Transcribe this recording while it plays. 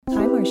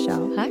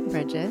Marshall. Hi,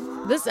 Bridget.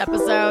 This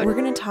episode, We're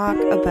going to talk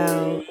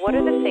about What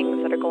are the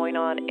things that are going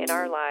on in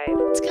our lives?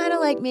 it's kind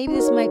of like, maybe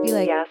this might be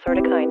like, Yeah, sort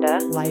of, kinda.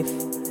 life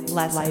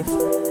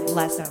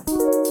lessons.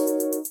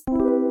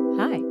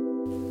 Hi.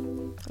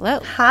 Hello.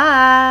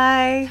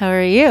 Hi. How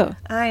are you?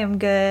 I am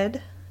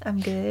good. I'm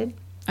good.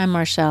 I'm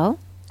Marshall.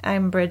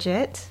 I'm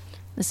Bridget.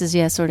 This is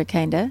Yeah, Sorta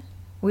Kinda.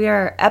 We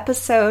are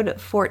episode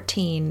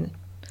 14.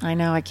 I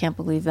know, I can't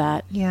believe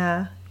that.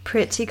 Yeah,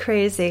 pretty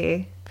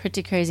crazy.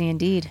 Pretty crazy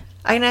indeed.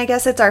 And I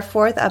guess it's our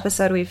fourth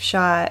episode we've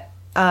shot,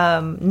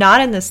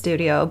 not in the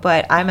studio,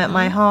 but I'm at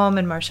my home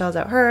and Marcelle's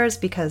at hers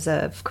because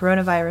of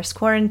coronavirus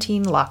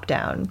quarantine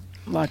lockdown.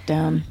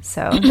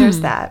 So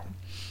there's that.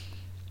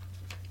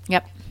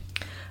 Yep.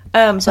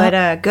 So I had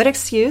a good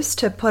excuse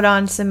to put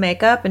on some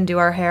makeup and do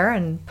our hair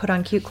and put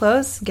on cute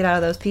clothes, get out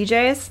of those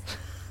PJs.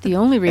 The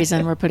only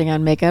reason we're putting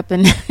on makeup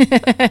and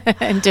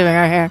and doing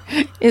our hair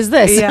is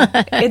this.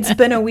 Yeah, it's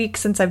been a week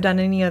since I've done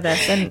any of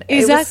this, and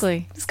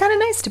Exactly. it's kind of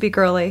nice to be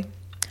girly.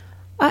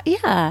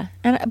 Yeah,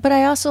 but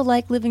I also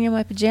like living in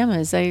my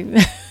pajamas.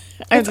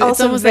 It's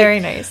also almost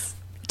very like, nice.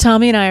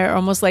 Tommy and I are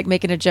almost like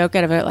making a joke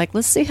out of it. Like,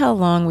 let's see how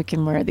long we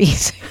can wear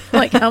these.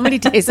 Like, how many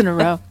days in a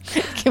row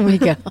can we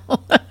go?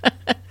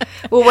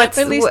 Well,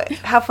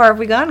 how far have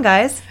we gone,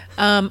 guys?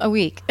 A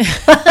week.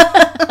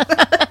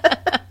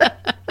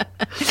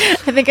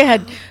 I think I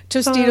had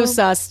Tostito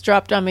sauce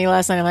dropped on me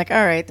last night. I'm like,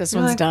 all right, this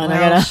one's done.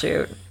 Well, I gotta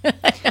shoot.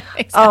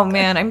 Exactly. Oh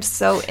man, I'm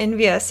so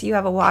envious. You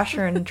have a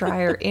washer and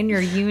dryer in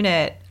your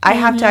unit. I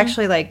have to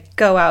actually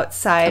go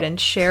outside and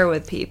share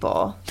with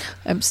people.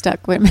 I'm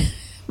stuck. Wait a minute.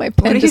 My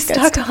pen What are you just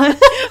got stuck on?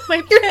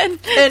 My pen.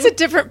 It's a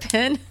different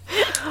pen.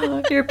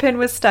 Your pin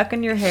was stuck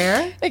in your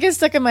hair? It gets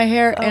stuck in my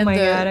hair. Oh and my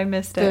God, I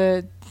missed it.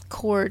 The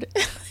cord.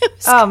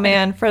 Oh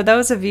man, for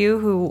those of you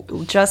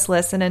who just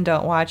listen and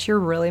don't watch, you're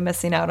really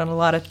missing out on a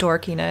lot of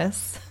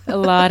dorkiness. A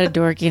lot of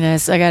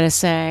dorkiness, I gotta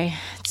say.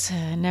 It's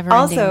never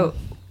Also,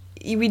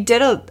 we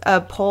did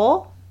a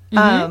poll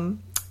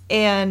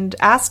and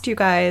asked you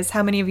guys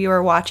how many of you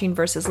are watching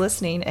versus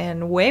listening,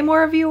 and way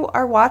more of you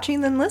are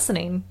watching than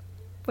listening,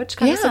 which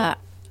kind of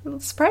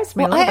surprised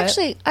me a little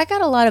bit. I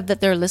got a lot of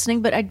that they're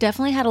listening, but I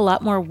definitely had a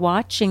lot more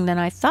watching than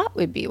I thought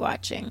would be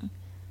watching.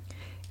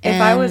 If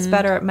I was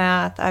better at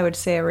math, I would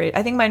say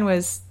I think mine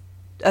was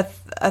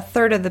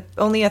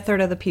only a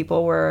third of the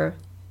people were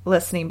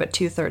listening, but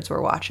 2/3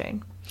 were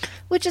watching.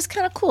 Which is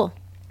kind of cool.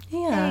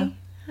 Yeah.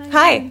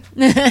 Hi.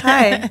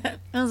 Hi.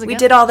 How's it We going?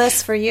 did all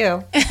this for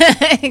you.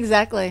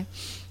 Exactly.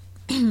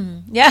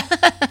 Yeah.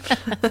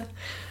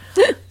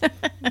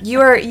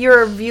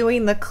 You're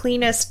viewing the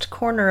cleanest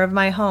corner of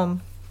my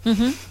home.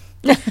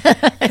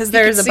 Because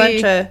there's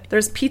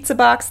there's pizza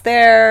box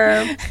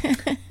there.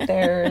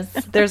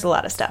 There's a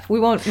lot of stuff. We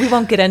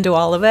won't get into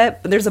all of it,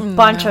 but there's a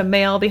bunch of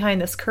mail behind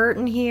this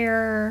curtain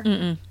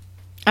here.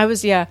 I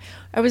was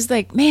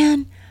like,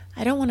 man,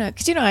 I don't want to,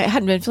 because I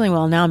hadn't been feeling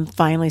well. Now I'm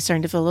finally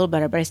starting to feel a little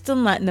better, but I'm still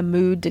not in the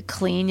mood to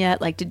clean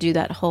yet, like to do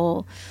that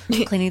whole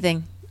cleaning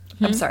thing.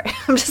 I'm sorry.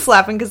 I'm just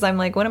laughing because I'm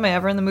like, when am I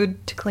ever in the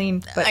mood to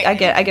clean? But I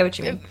get what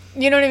you mean.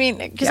 You know what I mean?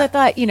 Because I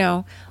thought,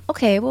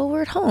 okay, well,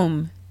 we're at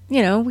home.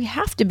 We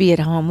have to be at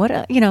home.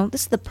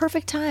 This is the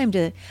perfect time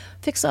to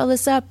fix all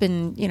this up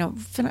and,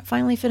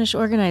 finally finish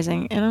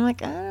organizing. And I'm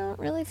like, I don't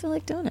really feel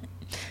like doing it.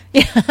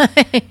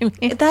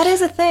 Yeah. That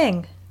is a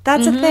thing.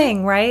 That's a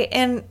thing, right?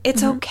 And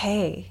it's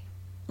okay.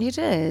 It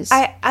is.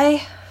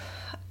 I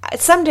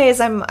some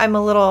days I'm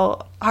a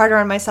little harder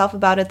on myself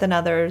about it than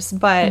others,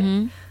 but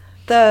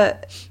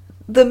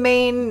the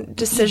main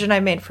decision I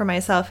made for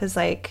myself is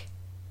like,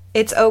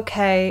 it's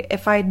okay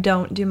if I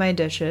don't do my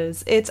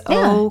dishes. It's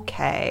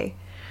okay.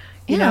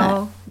 You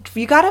know,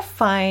 you got to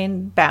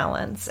find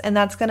balance, and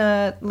that's going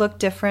to look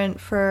different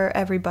for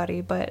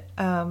everybody. But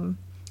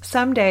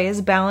some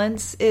days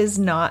balance is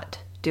not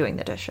doing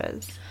the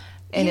dishes,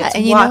 and it's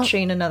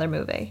watching another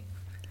movie.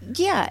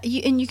 Yeah,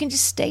 and you can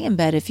just stay in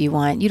bed if you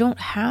want. You don't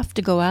have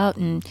to go out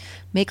and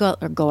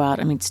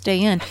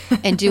stay in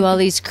and do all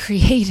these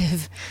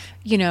creative,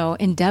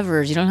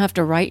 endeavors. You don't have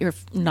to write your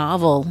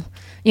novel,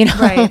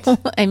 Right.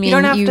 I mean, you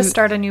don't have to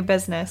start a new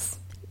business.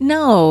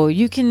 No,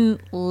 you can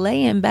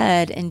lay in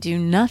bed and do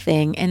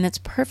nothing, and that's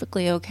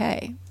perfectly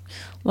okay.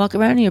 Walk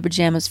around in your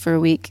pajamas for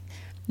a week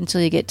until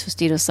you get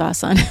Tostito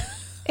sauce on.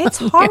 It's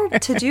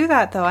hard to do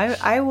that, though.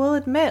 I will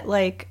admit,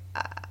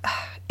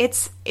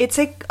 it's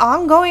an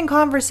ongoing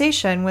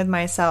conversation with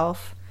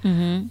myself.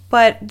 Mm-hmm.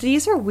 But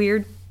these are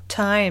weird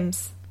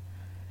times.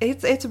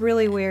 It's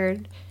really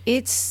weird.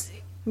 We're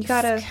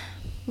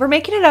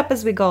making it up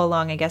as we go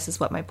along, I guess, is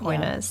what my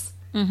point is.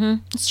 Mm-hmm.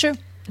 It's true.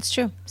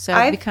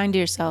 So be kind to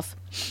yourself.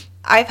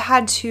 I've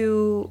had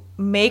to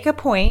make a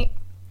point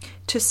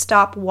to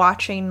stop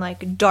watching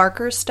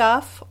darker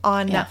stuff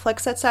on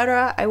Netflix,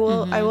 etc. I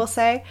will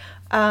say.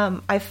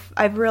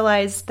 I've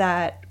realized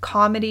that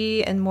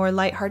comedy and more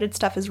lighthearted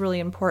stuff is really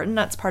important.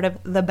 That's part of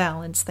the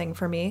balance thing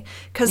for me,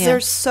 because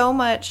there's so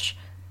much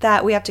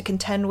that we have to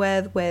contend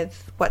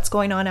with what's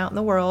going on out in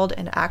the world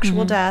and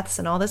actual deaths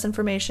and all this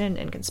information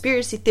and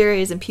conspiracy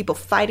theories and people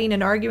fighting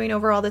and arguing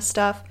over all this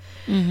stuff,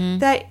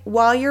 that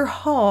while you're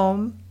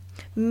home,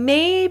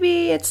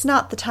 maybe it's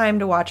not the time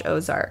to watch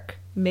Ozark.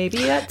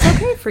 Maybe that's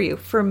okay for you.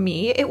 For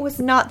me, it was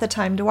not the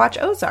time to watch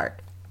Ozark.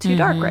 Too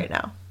dark right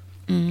now.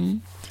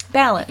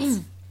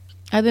 Balance.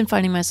 I've been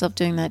finding myself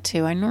doing that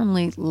too. I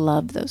normally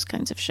love those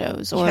kinds of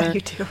shows. Or Yeah,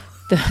 you do.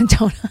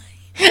 Don't I?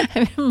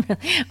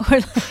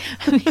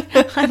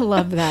 I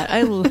love that.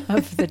 I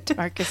love the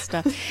darkest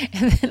stuff.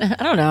 And then,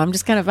 I don't know. I'm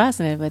just kind of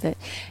fascinated with it.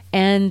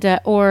 And,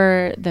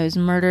 or those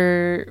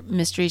murder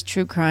mysteries,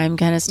 true crime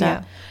kind of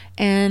stuff.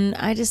 Yeah. And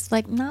I just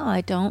like, no,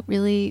 I don't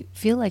really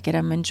feel like it.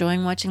 I'm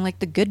enjoying watching like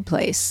The Good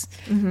Place,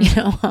 you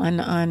know, on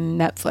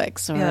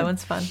Netflix. Or, Yeah, that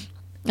one's fun.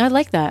 I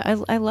like that.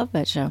 I love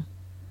that show.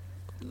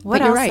 What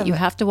but you're else right. of You it?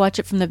 have to watch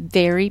it from the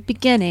very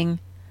beginning,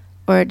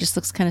 or it just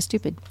looks kind of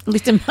stupid. At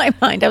least in my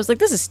mind, I was like,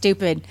 "This is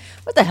stupid.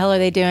 What the hell are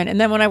they doing?" And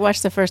then when I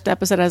watched the first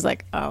episode, I was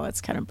like, "Oh, it's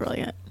kind of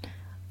brilliant."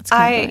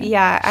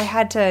 I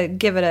had to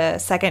give it a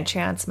second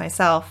chance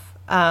myself,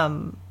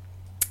 and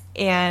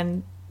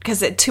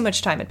because too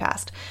much time had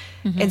passed,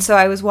 and so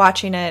I was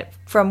watching it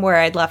from where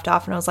I'd left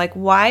off, and I was like,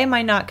 "Why am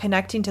I not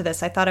connecting to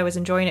this? I thought I was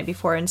enjoying it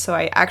before," and so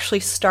I actually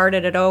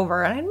started it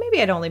over, and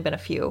maybe I'd only been a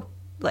few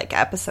like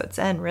episodes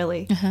in,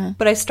 really,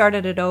 but I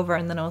started it over,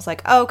 and then I was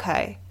like,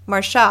 "Okay,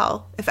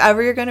 Marshall, if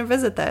ever you're going to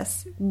visit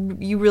this,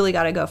 you really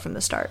got to go from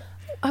the start."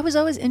 I was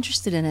always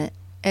interested in it,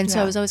 and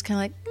so I was always kind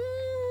of like,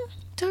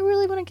 "Do I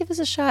really want to give this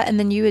a shot?" And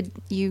then you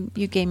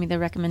gave me the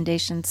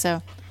recommendation,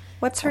 so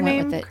What's her I went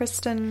name? with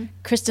it.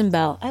 Kristen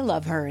Bell. I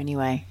love her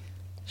anyway.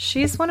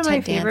 She's one of my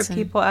Ted favorite Danson.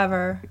 people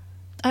ever.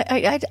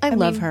 I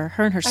love mean, her.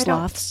 Her and her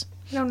sloths.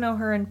 I don't know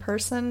her in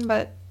person,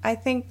 but I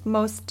think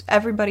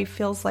everybody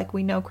feels like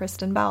we know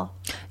Kristen Bell.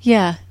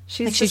 Yeah,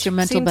 She's she's your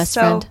mental seems best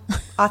so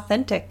friend.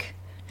 authentic.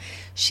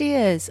 She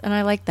is, and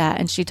I like that.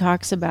 And she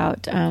talks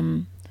about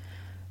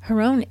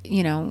her own,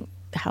 you know,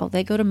 how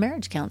they go to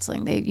marriage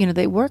counseling.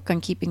 They work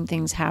on keeping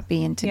things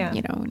happy and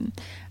and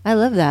I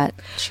love that.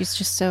 She's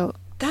just so.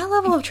 That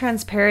level of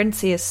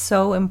transparency is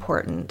so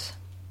important.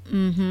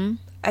 Mm-hmm.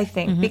 I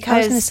think because I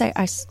was going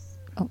to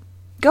say,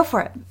 go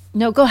for it.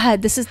 No, go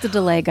ahead. This is the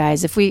delay,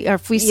 guys. If we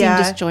seem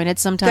disjointed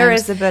sometimes, there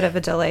is a bit of a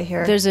delay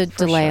here. There's a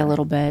delay a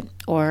little bit,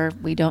 or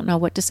we don't know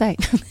what to say.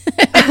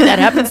 That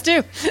happens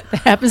too.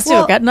 That happens too.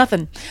 Well, Got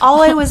nothing.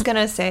 All I was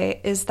gonna say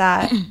is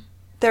that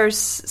there's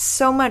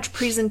so much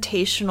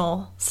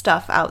presentational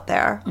stuff out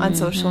there on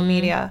social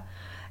media,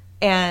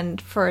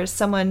 and for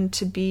someone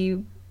to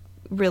be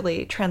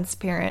really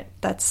transparent,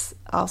 that's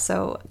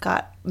also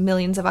got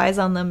millions of eyes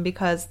on them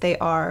because they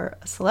are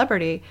a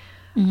celebrity.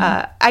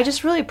 I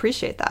just really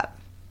appreciate that.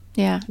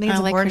 Yeah, I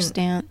like her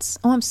stance.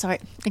 Oh, I'm sorry.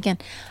 Again,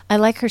 I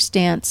like her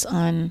stance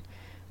on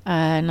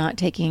not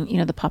taking,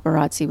 the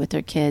paparazzi with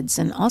her kids.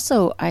 And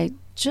also, I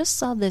just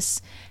saw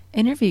this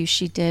interview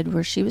she did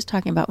where she was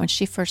talking about when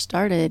she first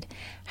started,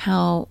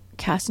 how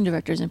casting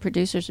directors and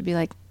producers would be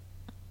like,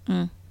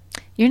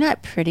 you're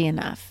not pretty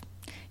enough.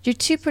 You're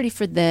too pretty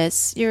for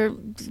this. You're,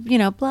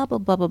 blah, blah,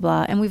 blah, blah,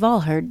 blah. And we've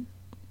all heard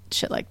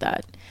shit like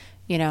that,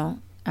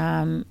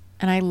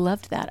 and I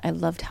loved that. I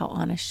loved how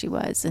honest she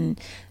was. And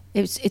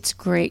it's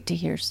great to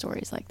hear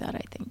stories like that,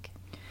 I think.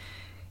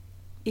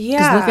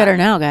 Yeah. 'Cause look at her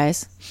now,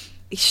 guys.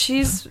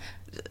 She's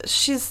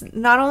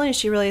not only is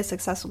she really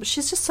successful, but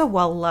she's just so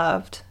well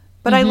loved.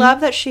 But I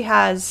love that she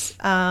has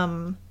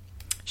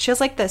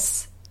like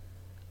this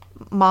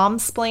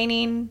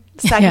mom-splaining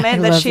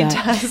segment that she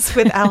does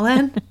with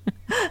Ellen.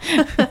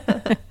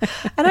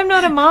 And I'm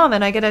not a mom,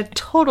 and I get a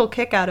total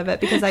kick out of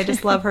it because I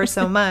just love her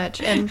so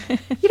much. And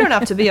you don't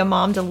have to be a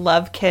mom to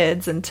love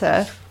kids and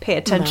to pay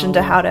attention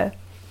to how to,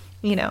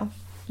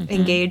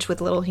 engage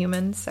with little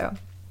humans. So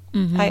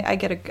I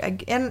get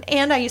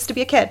and I used to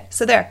be a kid.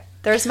 So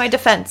there's my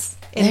defense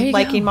in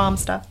liking mom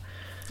stuff.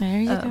 There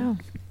you go.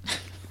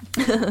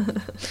 I'm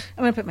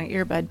going to put my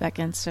earbud back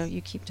in, so you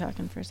keep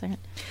talking for a second.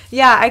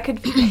 Yeah, I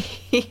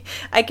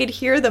could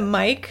hear the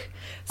mic.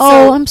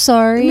 So, I'm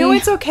sorry. No,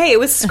 it's okay. It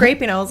was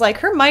scraping. I was like,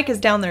 her mic is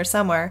down there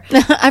somewhere.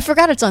 I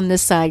forgot it's on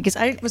this side because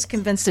I was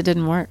convinced it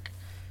didn't work.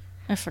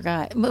 I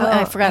forgot.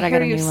 I forgot I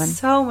got a new one.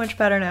 So much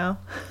better now.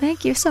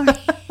 Thank you. Sorry.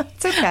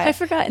 It's okay. I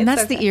forgot. And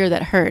that's the ear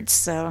that hurts.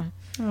 So,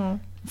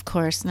 of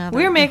course. Now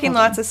we're making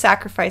lots of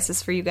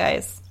sacrifices for you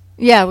guys.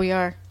 Yeah, we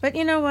are. But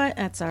you know what?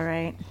 That's all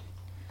right.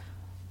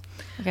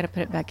 I got to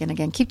put it back in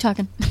again. Keep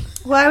talking.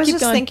 Well, I was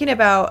just thinking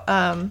about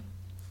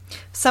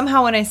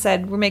somehow when I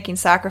said we're making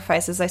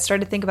sacrifices, I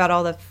started to think about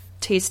all the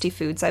tasty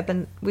foods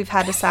we've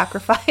had to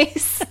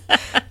sacrifice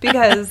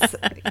because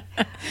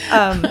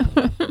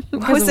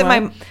what was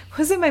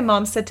it my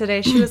mom said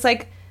today? She was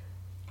like,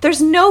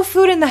 "There's no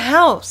food in the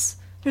house.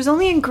 There's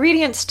only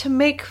ingredients to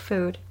make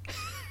food."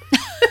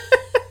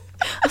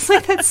 I was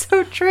like, that's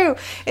so true.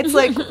 It's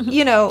like,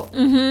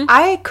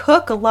 I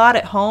cook a lot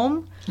at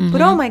home,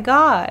 but oh my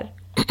God,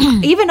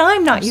 even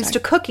I'm not used to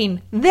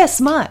cooking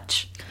this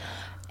much.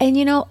 And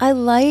I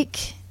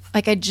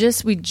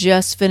we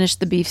just finished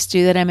the beef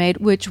stew that I made,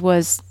 which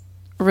was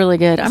really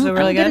good. I'm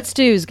good at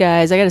stews,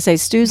 guys. I got to say,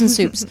 stews and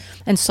soups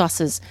and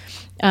sauces.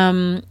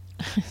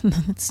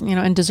 It's,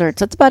 and desserts.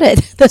 That's about it.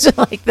 Those are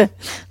like the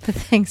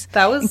things.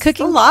 That was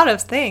cooking, a lot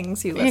of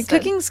things you listed. Yeah,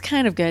 cooking's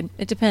kind of good.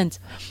 It depends.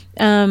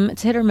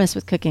 It's hit or miss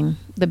with cooking,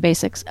 the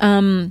basics.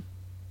 I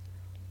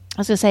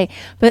was gonna say,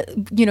 but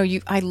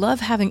I love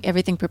having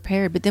everything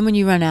prepared. But then when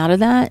you run out of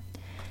that,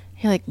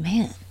 you're like,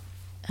 man,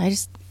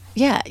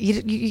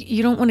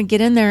 you don't want to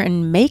get in there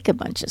and make a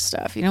bunch of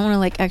stuff. You don't want to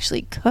like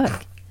actually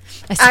cook.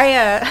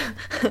 I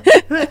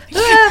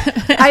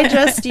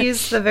just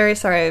used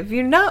sorry, if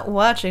you're not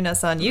watching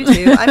us on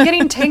YouTube, I'm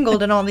getting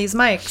tangled in all these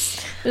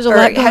mics. There's a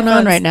lot going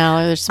on right now.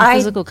 There's some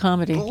physical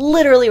comedy.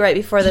 Literally right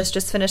before this,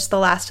 just finished the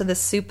last of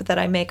this soup that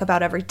I make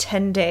about every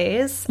 10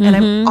 days. And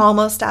I'm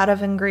almost out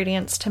of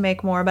ingredients to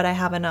make more, but I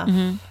have enough.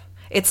 Mm-hmm.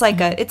 It's like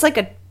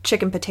a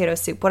chicken potato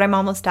soup. What I'm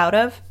almost out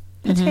of?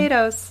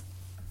 Potatoes.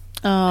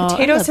 Oh,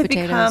 potatoes have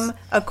become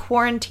a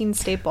quarantine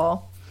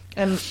staple.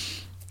 And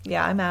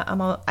yeah,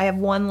 I have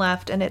one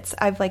left, and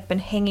I've like been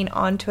hanging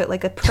on to it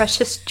like a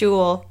precious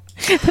jewel.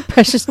 The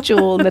precious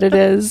jewel that it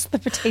is, the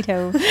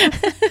potato.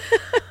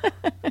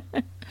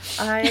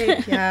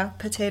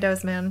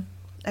 Potatoes, man.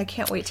 I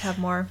can't wait to have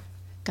more.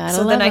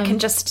 So then I can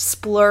just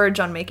splurge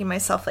on making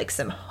myself like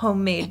some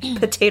homemade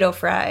potato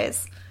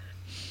fries.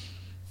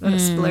 What a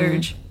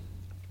splurge.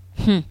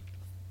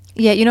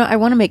 Yeah, I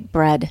want to make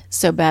bread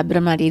so bad, but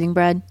I'm not eating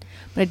bread.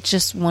 But I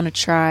just want to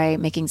try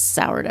making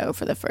sourdough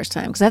for the first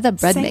time because I have that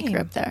bread maker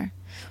up there,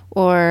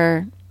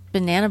 or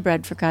banana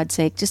bread, for God's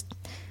sake, just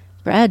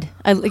bread.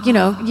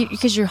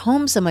 Because you're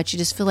home so much, you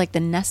just feel like the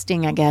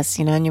nesting, I guess,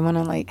 and you want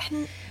to like.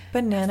 And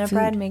banana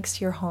bread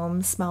makes your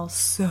home smell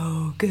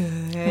so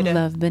good. I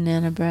love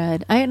banana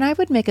bread. I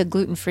would make a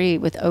gluten-free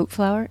with oat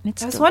flour. And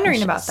I was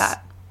wondering about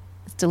that.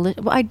 It's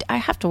delicious. Well, I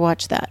have to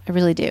watch that. I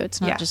really do.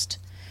 It's not just.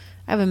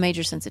 I have a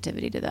major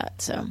sensitivity to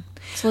that, so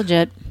it's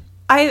legit.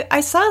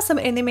 I saw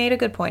and they made a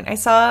good point. I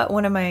saw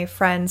one of my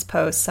friends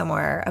post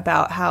somewhere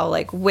about how,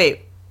 like,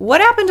 wait,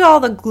 what happened to all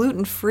the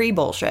gluten-free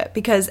bullshit?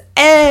 Because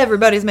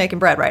everybody's making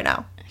bread right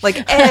now.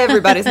 Like,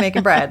 everybody's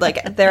making bread.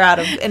 Like, they're out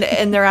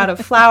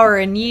of flour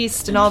and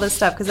yeast and all this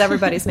stuff because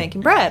everybody's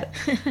making bread.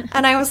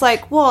 And I was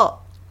like,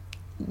 well,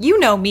 you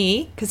know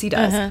me, because he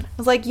does. I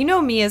was like, you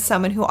know me as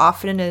someone who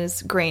often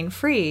is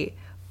grain-free.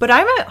 But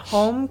I'm at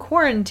home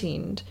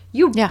quarantined.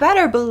 You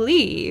better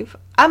believe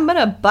I'm going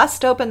to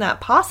bust open that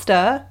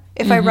pasta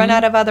if I run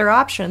out of other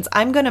options.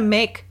 I'm going to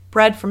make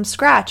bread from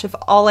scratch if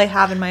all I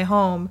have in my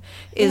home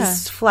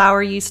is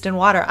flour, yeast, and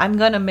water. I'm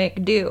going to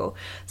make do.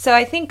 So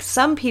I think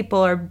some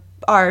people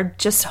are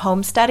just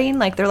homesteading.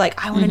 Like, they're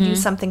like, I want to do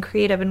something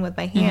creative and with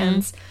my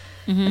hands.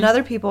 And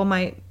other people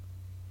might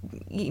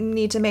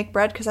need to make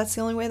bread because that's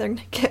the only way they're going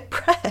to get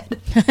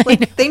bread.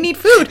 Like, they need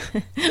food.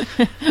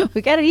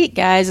 We got to eat,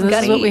 guys. And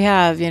this is what we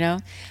have, Yeah.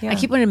 I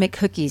keep wanting to make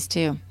cookies,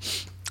 too.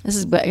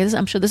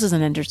 I'm sure this is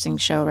an interesting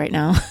show right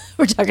now.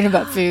 We're talking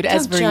about food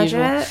as per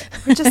usual.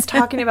 We're just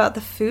talking about the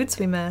foods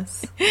we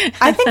miss.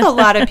 I think a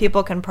lot of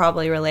people can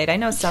probably relate. I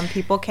know some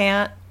people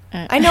can't.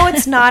 I know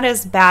it's not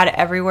as bad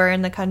everywhere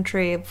in the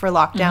country for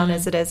lockdown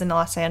as it is in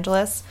Los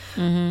Angeles.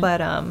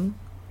 But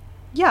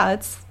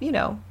it's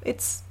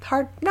it's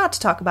hard not to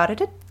talk about it.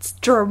 It's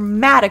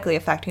dramatically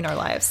affecting our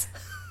lives.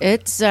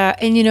 It's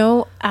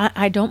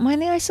I don't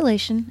mind the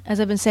isolation, as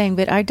I've been saying,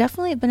 but I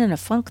definitely have been in a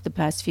funk the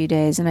past few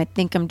days, and I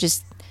think I'm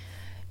just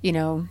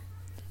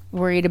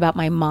worried about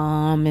my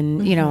mom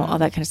and all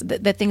that kind of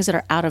stuff, the things that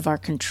are out of our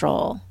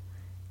control.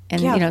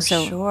 And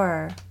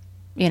sure.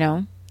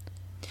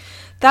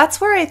 That's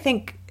where I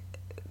think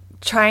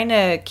trying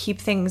to keep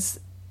things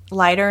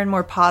lighter and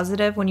more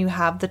positive when you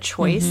have the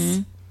choice.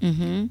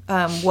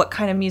 What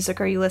kind of music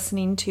are you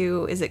listening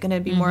to? Is it going to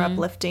be more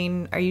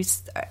uplifting? Are you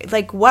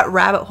like, what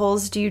rabbit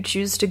holes do you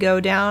choose to go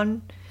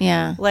down?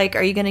 Yeah. Like,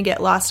 are you going to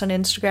get lost on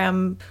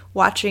Instagram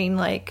watching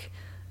like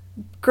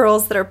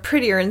girls that are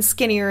prettier and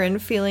skinnier and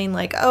feeling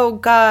like, oh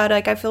God,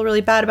 like I feel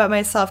really bad about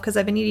myself because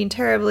I've been eating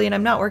terribly and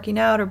I'm not working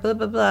out or blah,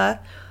 blah, blah.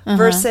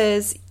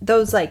 Versus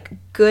those like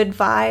good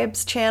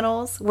vibes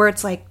channels where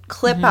it's like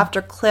clip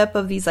after clip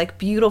of these like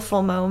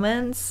beautiful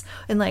moments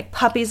and like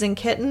puppies and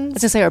kittens. I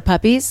was going to say, or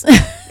puppies.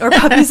 Or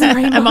puppies and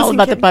rainbows. I'm all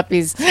about the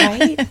puppies.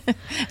 Right?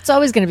 It's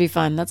always going to be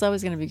fun. That's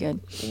always going to be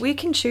good. We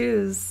can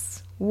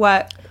choose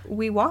what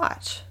we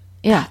watch.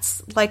 Yeah.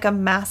 That's like a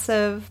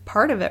massive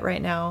part of it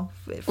right now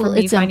for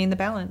me, finding the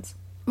balance.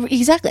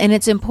 Exactly. And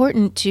it's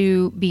important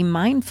to be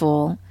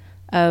mindful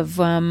of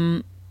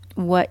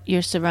what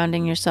you're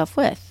surrounding yourself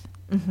with.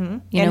 We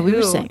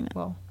were saying that.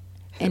 Well,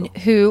 and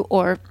who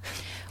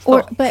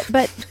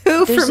but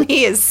who for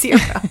me is zero.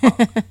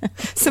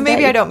 So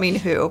maybe I don't mean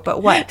who,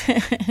 but what?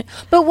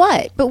 But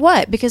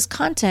what? Because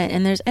content,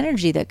 and there's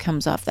energy that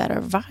comes off that, are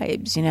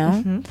vibes,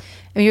 I mean,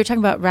 you were talking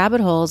about rabbit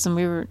holes, and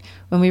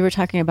when we were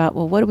talking about,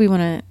 well, what do we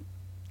want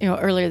to,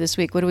 earlier this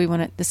week, what do we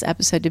want this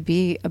episode to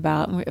be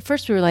about? And at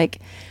first we were like,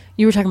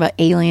 you were talking about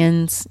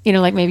aliens,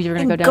 like maybe you were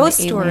going to go down ghost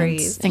to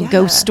stories and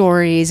ghost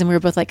stories, and we were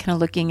both like kind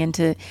of looking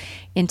into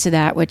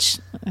that, which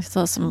I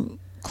saw some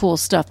cool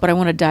stuff, but I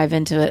want to dive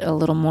into it a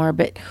little more.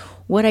 But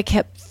what I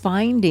kept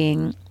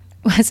finding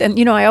was, and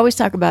I always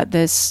talk about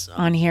this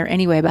on here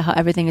anyway, about how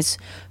everything is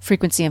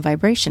frequency and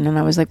vibration. And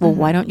I was like, well,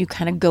 why don't you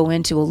kind of go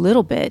into a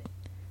little bit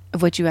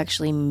of what you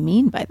actually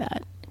mean by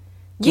that?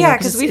 Yeah,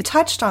 because we've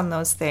touched on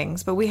those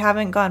things, but we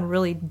haven't gone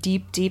really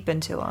deep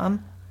into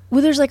them.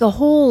 Well, there's like a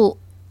whole,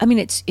 I mean,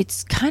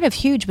 it's kind of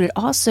huge, but it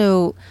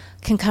also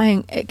can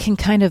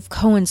kind of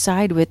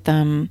coincide with,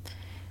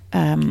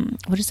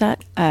 what is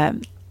that?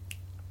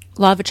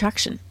 Law of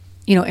attraction,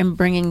 and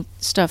bringing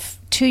stuff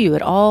to you.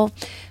 It all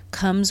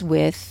comes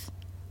with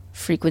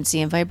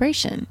frequency and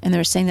vibration. And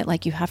they're saying that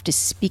like you have to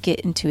speak it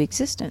into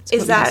existence.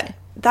 Isn't that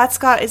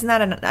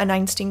an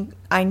Einstein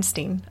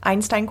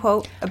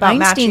quote about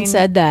matching? Einstein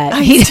said that.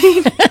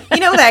 Einstein. You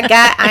know that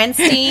guy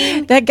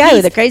Einstein? That guy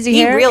with the crazy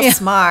hair? He's real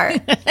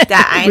smart.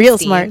 That Einstein. Real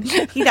smart.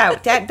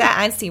 That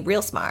Einstein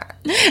real smart.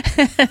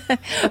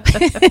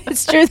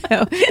 It's true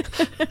though.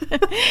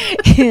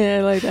 Yeah,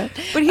 I like that.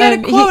 But he had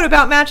a quote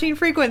about matching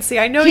frequency.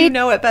 I know you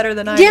know it better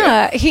than I do.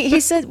 Yeah, he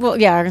said, well,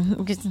 yeah,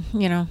 because,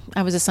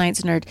 I was a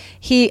science nerd.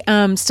 He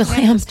still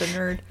am. Just a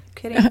nerd.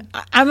 Kidding.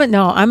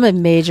 I'm a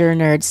major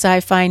nerd,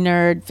 sci-fi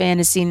nerd,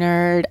 fantasy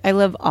nerd. I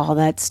love all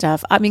that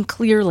stuff. I mean,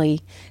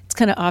 clearly, it's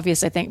kind of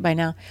obvious, I think, by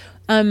now.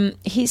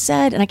 He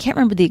said, and I can't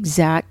remember the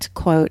exact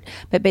quote,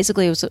 but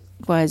basically it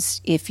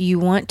was if you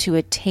want to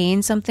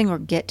attain something or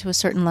get to a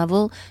certain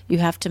level, you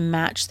have to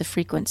match the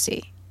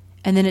frequency.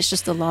 And then it's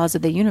just the laws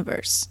of the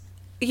universe.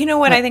 You know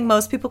what I think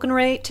most people can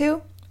relate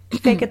to?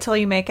 Fake it till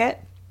you make it.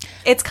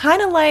 It's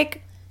kind of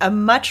like a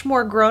much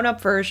more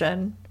grown-up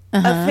version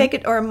of fake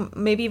it, or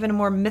maybe even a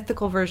more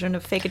mythical version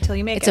of fake it till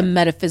you make it. It's a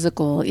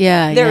metaphysical,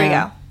 yeah. There we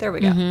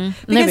go.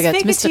 Mm-hmm. Because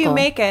fake it till you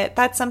make it,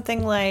 that's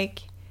something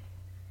like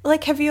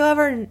have you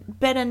ever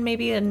been in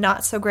maybe a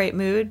not so great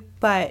mood,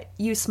 but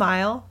you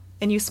smile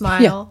and you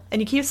smile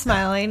and you keep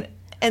smiling,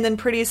 and then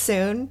pretty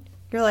soon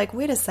you're like,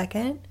 wait a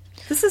second,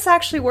 this is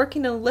actually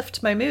working to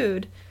lift my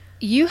mood.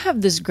 You have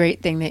this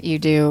great thing that you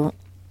do.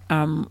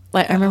 I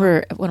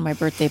remember at one of my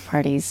birthday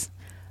parties,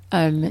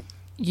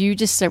 you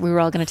just said we were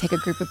all going to take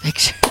a group of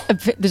pictures.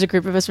 There's a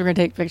group of us. We're going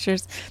to take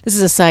pictures. This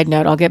is a side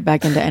note. I'll get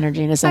back into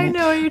energy in a second. I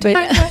know you're talking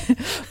about.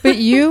 But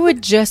you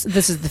would just,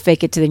 this is the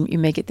fake it till you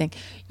make it thing.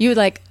 You would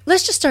like,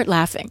 let's just start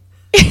laughing.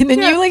 And then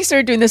you like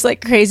started doing this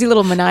like crazy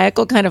little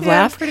maniacal kind of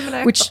laugh. Pretty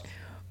maniacal. Which,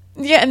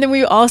 and then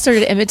we all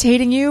started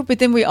imitating you, but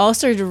then we all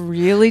started to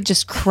really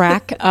just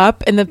crack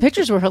up. And the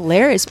pictures were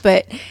hilarious,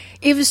 but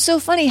it was so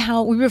funny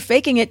how we were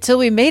faking it till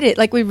we made it.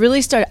 Like we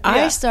really started,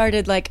 I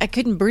started like, I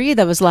couldn't breathe.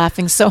 I was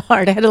laughing so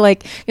hard. I had to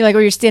like,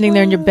 where you're standing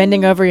there and you're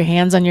bending over, your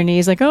hands on your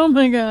knees, like, oh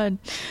my God,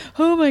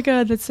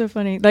 that's so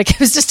funny. Like it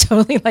was just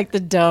totally like the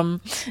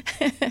dumb.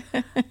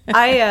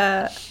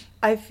 I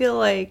feel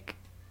like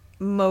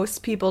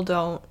most people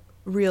don't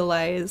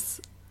realize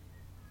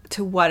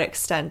to what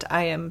extent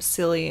I am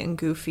silly and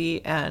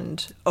goofy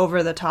and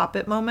over the top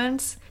at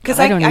moments. Because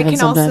I can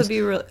sometimes. also be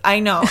really, I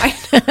know.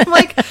 I'm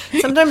like,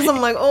 sometimes I'm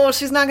like, oh,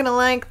 she's not going to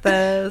like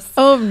this.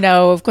 Oh,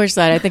 no, of course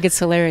not. I think it's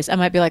hilarious. I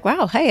might be like,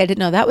 wow, hey, I didn't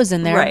know that was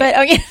in there.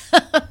 Right.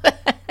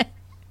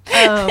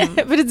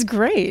 But, but it's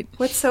great.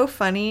 What's so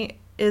funny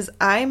is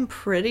I'm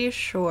pretty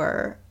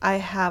sure I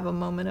have a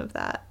moment of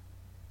that.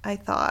 I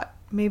thought,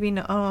 maybe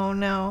no. Oh,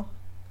 no.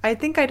 I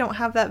think I don't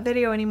have that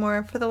video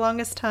anymore for the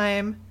longest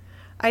time.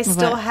 I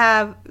still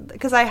have,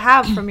 because I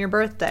have from your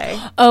birthday.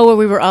 Oh, where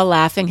we were all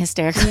laughing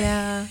hysterically.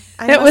 Yeah.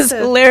 It was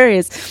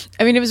hilarious.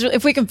 I mean, it was.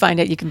 If we can find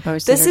it, you can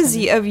post it. This is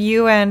of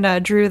you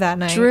and Drew that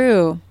night.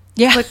 Drew.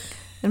 Yeah. Look,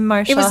 and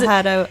Marshall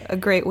had a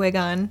great wig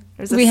on.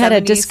 We had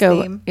a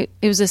disco theme. It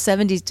was a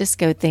 70s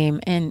disco theme.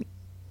 And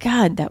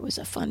God, that was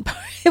a fun part.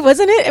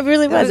 Wasn't it? It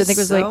really was. I think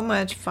it was so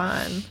much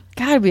fun.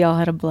 God, we all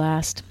had a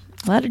blast.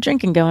 A lot of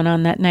drinking going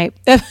on that night.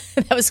 That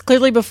was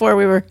clearly before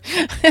we were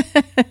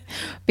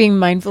being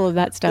mindful of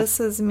that stuff. This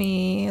is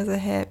me as a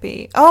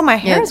hippie. Oh, my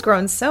hair has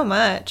grown so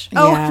much.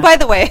 Oh, by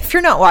the way, if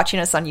you're not watching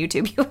us on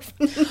YouTube,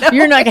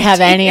 you're not going to have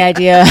any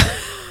idea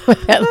what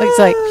that looks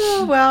like.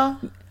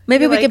 Well,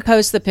 maybe we could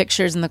post the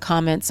pictures in the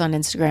comments on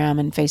Instagram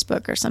and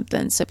Facebook or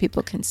something so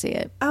people can see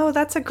it. Oh,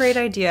 that's a great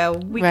idea.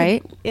 We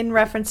could, in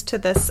reference to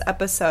this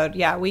episode,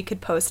 we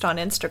could post on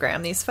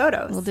Instagram these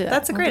photos. We'll do that.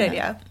 That's a great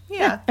idea.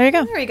 Yeah. There you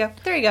go.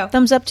 There you go.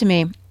 Thumbs up to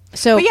me.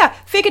 So, but yeah,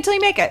 fake it till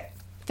you make it.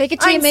 Fake it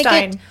till you make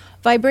it.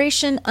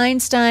 Vibration,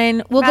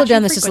 Einstein. We'll go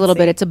down this just a little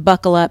bit. It's a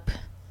buckle up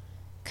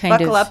kind of.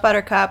 Buckle up,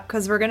 Buttercup,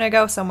 because we're going to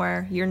go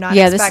somewhere you're not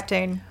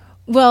expecting.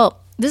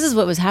 This is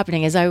what was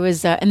happening is I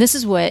was, and this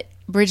is what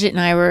Bridget and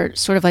I were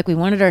sort of like, we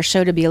wanted our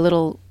show to be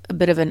a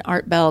bit of an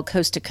Art Bell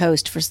coast to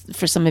coast for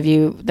some of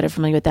you that are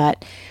familiar with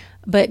that,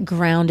 but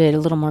grounded, a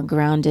little more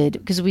grounded,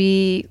 because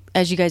we,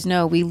 as you guys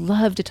know, we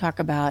love to talk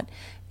about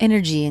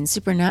energy and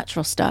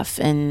supernatural stuff.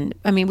 And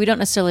I mean, we don't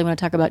necessarily want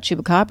to talk about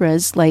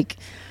chupacabras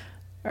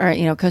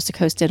or coast to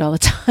coast did all the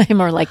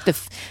time, or like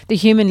the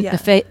human,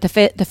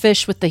 the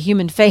fish with the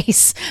human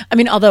face. I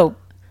mean, although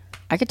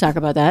I could talk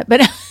about that,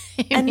 but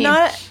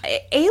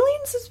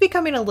aliens is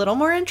becoming a little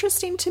more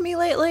interesting to me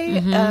lately.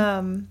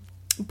 Mm-hmm.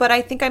 But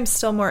I think I'm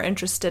still more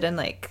interested in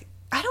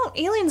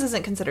aliens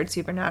isn't considered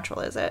supernatural,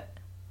 is it?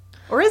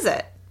 Or is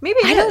it? Maybe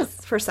it is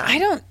for some.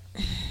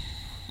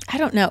 I I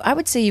don't know. I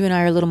would say you and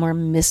I are a little more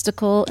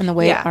mystical in the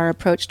way Yeah. our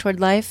approach toward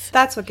life.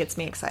 That's what gets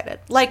me excited.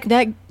 Like,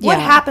 That- what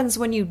yeah. happens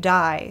when you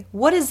die?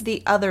 What is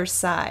the other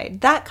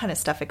side? That kind of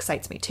stuff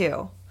excites me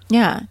too.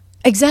 Yeah,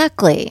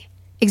 exactly.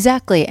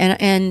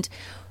 And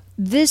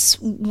this,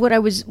 what I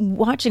was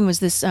watching was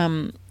this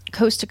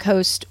Coast to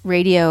Coast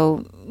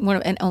radio,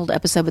 an old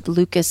episode with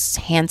Lucas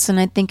Hansen,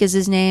 I think is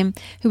his name,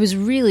 who was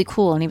really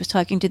cool. And he was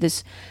talking to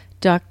this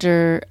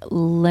Dr.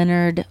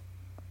 Leonard,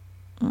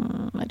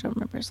 I don't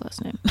remember his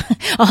last name.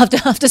 I'll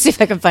have to see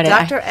if I can find it.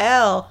 Dr.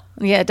 L.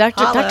 Yeah,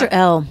 Dr.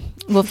 L.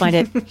 We'll find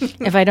it.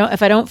 If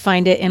I don't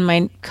find it in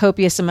my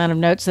copious amount of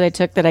notes that I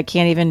took that I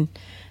can't even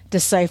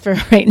decipher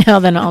right now,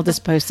 then I'll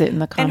just post it in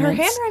the And comments.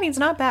 her handwriting's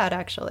not bad,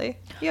 actually.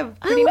 You have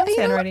pretty nice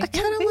handwriting. I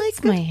kind of Yeah, like it's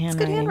good. my It's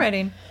good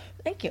handwriting. handwriting.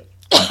 Thank you.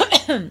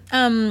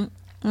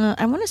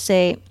 I want to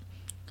say,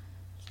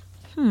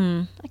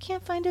 I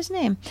can't find his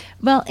name.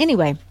 Well,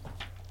 anyway,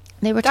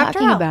 they were Dr.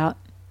 talking L. about,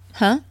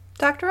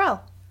 Dr.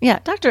 L. Yeah,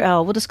 Dr.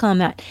 L. We'll just call him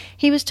that.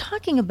 He was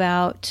talking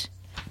about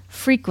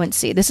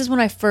frequency. This is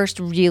when I first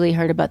really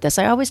heard about this.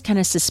 I always kind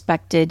of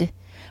suspected,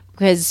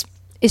 because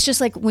it's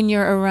just like when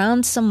you're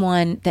around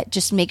someone that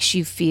just makes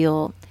you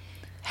feel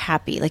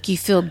happy, like you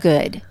feel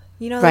good.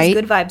 You know those right?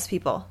 good vibes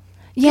people.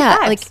 Yeah,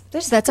 vibes. like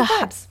There's that's good a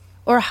vibes.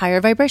 or a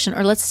higher vibration.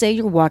 Or let's say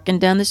you're walking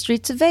down the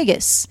streets of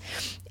Vegas,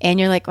 and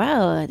you're like,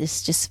 "Wow,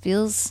 this just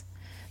feels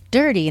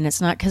dirty," and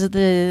it's not because of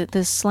the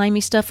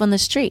slimy stuff on the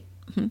street.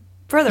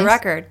 For the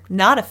record,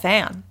 not a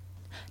fan.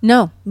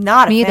 No,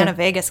 Not a me fan either. of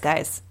Vegas,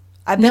 guys.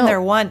 I've been No.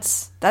 there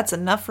once. That's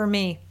enough for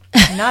me.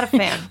 Not a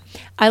fan.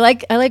 I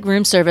like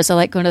room service. I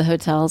like going to the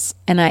hotels,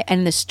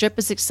 and the strip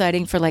is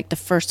exciting for like the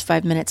first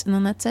 5 minutes, and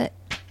then that's it.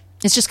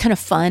 It's just kind of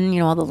fun,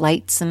 all the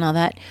lights and all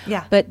that.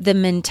 Yeah. But the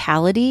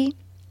mentality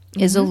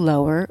is a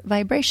lower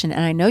vibration,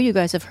 and I know you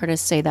guys have heard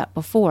us say that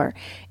before.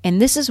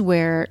 And this is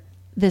where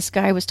this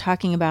guy was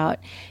talking about.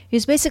 He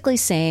was basically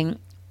saying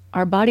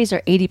our bodies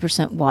are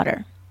 80%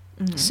 water.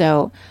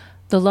 So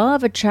the law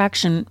of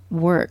attraction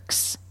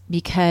works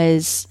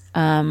because.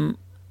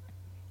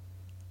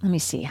 Let me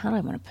see. How do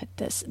I want to put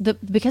this?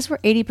 Because we're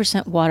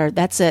 80% water,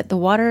 that's it. The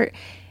water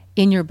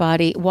in your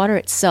body, water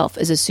itself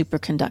is a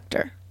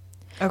superconductor.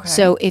 Okay.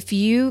 So if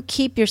you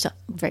keep yourself,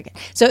 very good.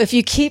 So if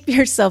you keep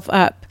yourself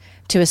up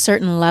to a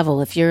certain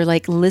level, if you're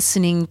like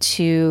listening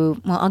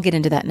to, well, I'll get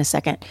into that in a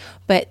second.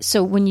 But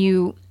so when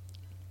you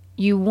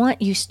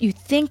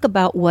think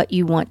about what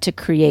you want to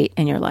create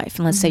in your life,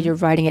 and let's say you're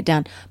writing it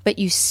down, but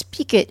you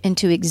speak it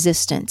into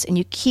existence, and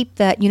you keep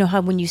that. You know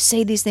how when you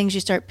say these things,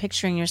 you start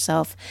picturing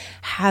yourself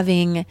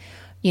having,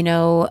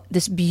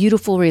 this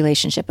beautiful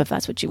relationship, if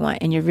that's what you want,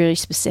 and you're really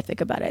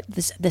specific about it.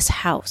 This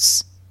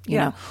house, you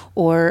know,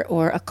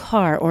 or a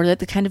car, or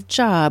the kind of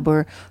job,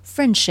 or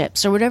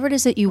friendships, or whatever it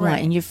is that you want,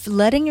 and you're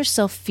letting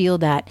yourself feel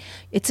that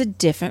it's a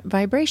different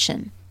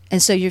vibration,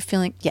 and so you're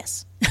feeling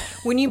yes.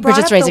 When you brought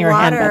Bridget's up raising the her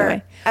hand, by the water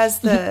way. as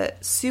the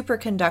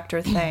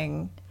superconductor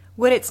thing,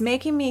 what it's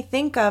making me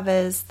think of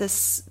is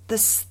this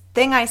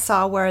thing I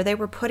saw where they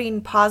were putting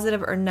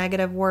positive or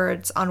negative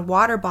words on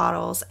water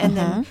bottles and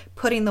then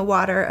putting the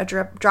water, a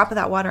drop of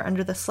that water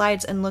under the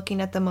slides and looking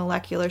at the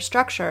molecular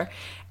structure.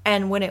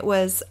 And when it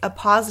was a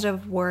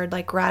positive word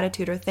like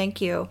gratitude or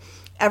thank you,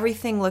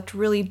 everything looked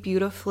really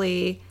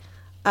beautifully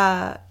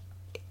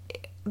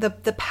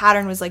the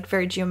pattern was like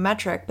very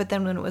geometric, but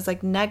then when it was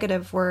like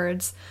negative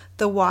words,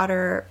 the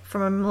water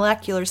from a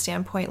molecular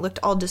standpoint looked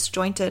all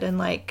disjointed and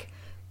like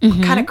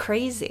kind of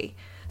crazy.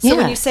 So when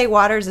Yeah. you say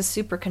water is a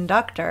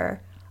superconductor,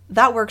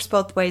 that works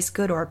both ways,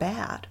 good or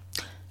bad.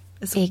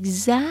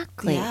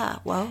 Exactly. Yeah,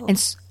 whoa. And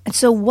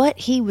so what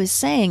he was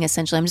saying,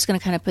 essentially, I'm just going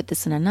to kind of put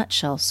this in a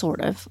nutshell,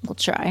 sort of. We'll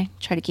try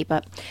to keep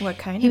up. What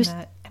kind He of was-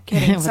 nut? I'm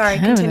kidding. What Sorry,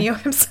 kind of continue.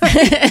 I'm sorry.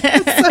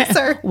 I'm so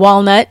sorry.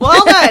 Walnut.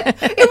 Walnut.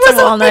 It was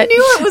I walnut.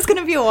 knew it was going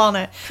to be a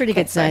walnut. Pretty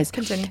Okay, good sorry, size.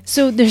 Continue.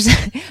 So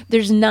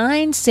there's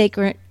 9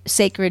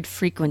 sacred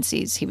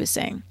frequencies, he was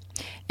saying,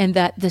 and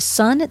that the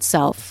sun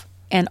itself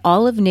and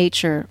all of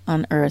nature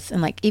on Earth, and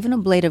like even a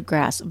blade of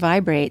grass,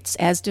 vibrates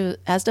as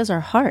does our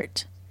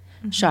heart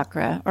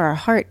chakra, or our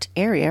heart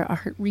area, our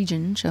heart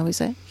region, shall we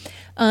say,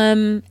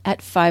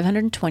 at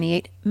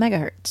 528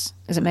 megahertz.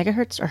 Is it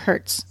megahertz or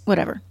hertz?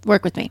 Whatever.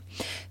 Work with me.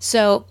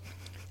 So,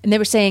 and they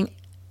were saying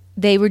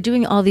they were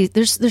doing all these.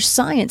 There's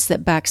science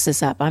that backs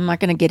this up. I'm not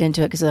going to get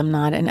into it because I'm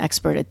not an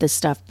expert at this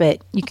stuff,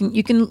 but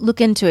you can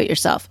look into it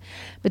yourself.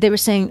 But they were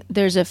saying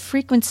there's a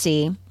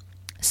frequency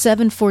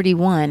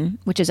 741,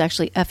 which is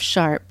actually F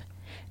sharp,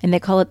 and they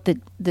call it the.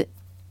 Were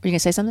you gonna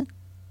say something?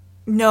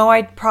 No,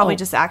 I'd probably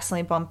just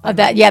accidentally bumped my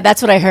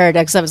That's what I heard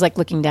because I was like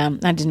looking down.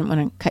 I didn't want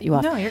to cut you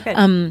off. No, you're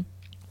good.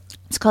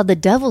 It's called the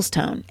devil's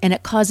tone, and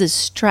it causes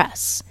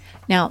stress.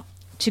 Now,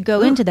 to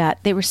go into that,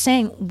 they were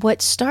saying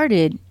what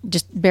started,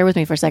 just bear with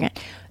me for a second,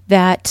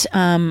 that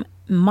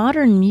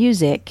modern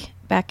music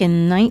back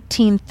in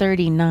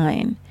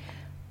 1939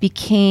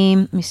 became,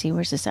 let me see,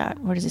 where's this at?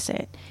 Where does it say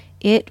it?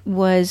 it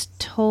was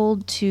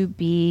told to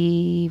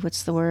be,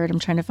 what's the word? I'm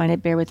trying to find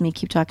it. Bear with me.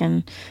 Keep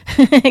talking.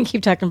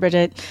 Keep talking,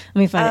 Bridget. Let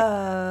me find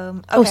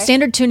it. Oh,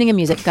 standard tuning and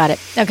music. Got it.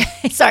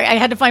 Okay. Sorry, I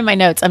had to find my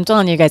notes. I'm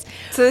telling you guys.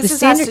 So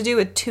this has to do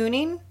with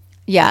tuning?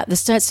 Yeah,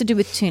 this has to do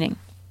with tuning.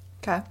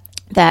 Okay.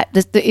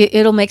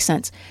 It'll make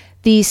sense.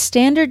 The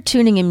standard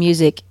tuning in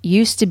music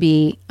used to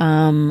be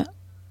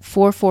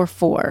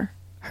 444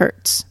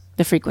 hertz,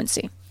 the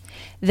frequency.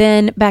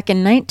 Then back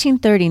in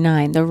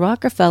 1939, the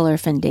Rockefeller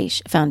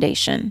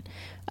Foundation,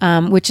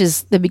 which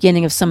is the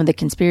beginning of some of the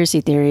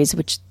conspiracy theories,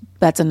 which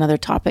that's another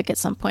topic at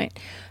some point.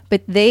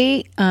 But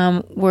they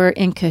were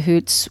in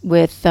cahoots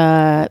with,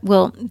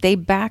 they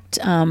backed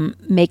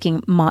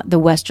making the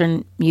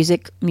Western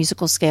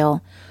musical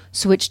scale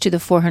switch to the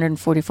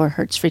 444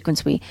 hertz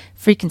frequency,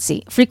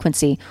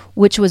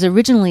 which was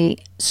originally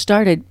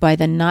started by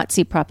the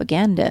Nazi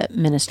propaganda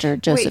minister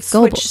Joseph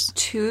Goebbels. Switched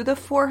to the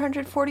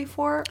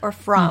 444 or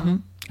from?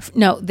 Mm-hmm.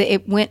 No,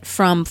 it went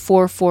from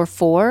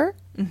 444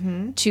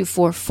 to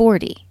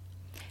 440.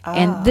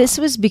 And this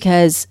was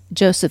because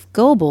Joseph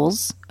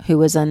Goebbels, who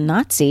was a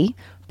Nazi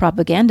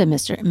propaganda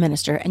minister, and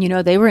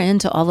they were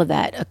into all of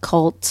that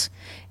occult,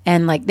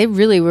 and like they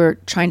really were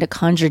trying to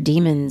conjure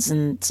demons,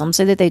 and some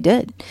say that they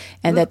did,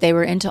 and that they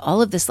were into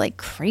all of this like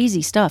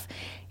crazy stuff.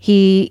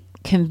 He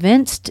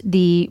convinced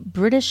the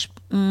British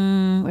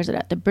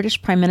the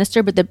British Prime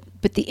Minister, but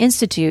the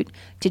Institute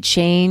to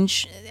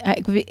change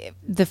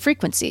the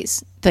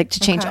frequencies, like to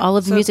change all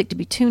of the music to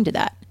be tuned to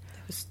that.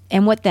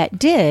 And what that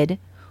did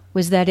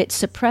was that it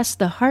suppressed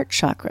the heart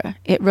chakra.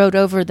 It wrote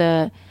over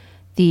the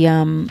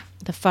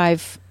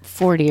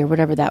 540 or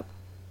whatever that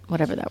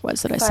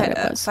was that I said it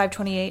was.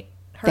 528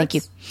 hertz. Thank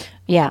you.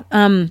 Yeah.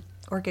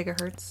 Or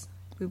gigahertz.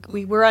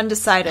 We were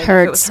undecided.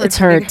 Hertz. It's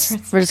hertz.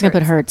 We're just going to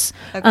put hertz.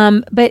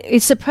 Okay. But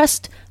it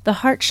suppressed the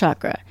heart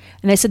chakra.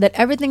 And they said that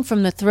everything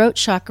from the throat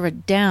chakra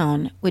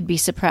down would be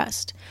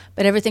suppressed.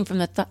 But everything from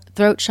the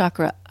throat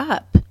chakra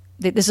up,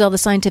 this is all the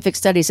scientific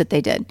studies that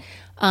they did,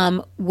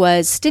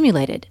 was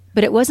stimulated.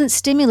 But it wasn't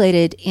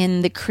stimulated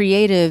in the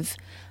creative,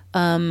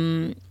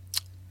 the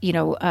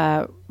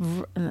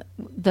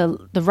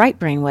right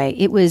brain way.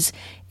 It was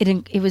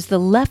the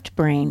left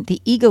brain,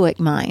 the egoic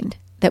mind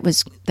that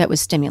was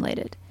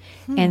stimulated.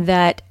 And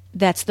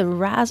that's the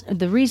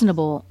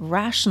reasonable,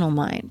 rational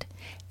mind,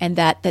 and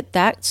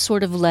that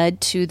sort of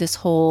led to this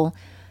whole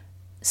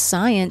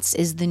science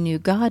is the new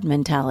God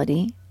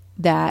mentality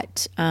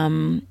that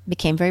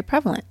became very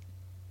prevalent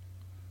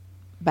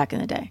back in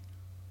the day.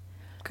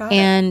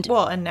 And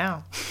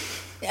now.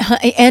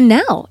 And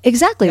now,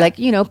 exactly. Yeah. Like,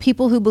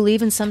 people who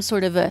believe in some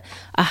sort of a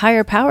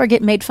higher power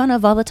get made fun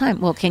of all the time.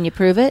 Well, can you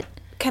prove it?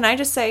 Can I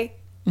just say,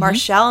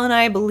 Marshall and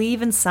I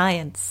believe in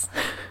science.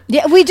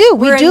 Yeah, we do.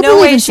 We're do in no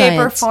believe way, in shape,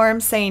 science. or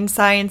form saying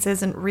science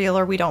isn't real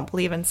or we don't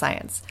believe in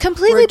science.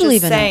 Completely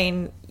believe in it. We're just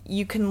saying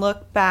you can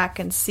look back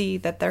and see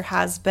that there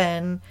has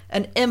been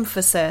an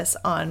emphasis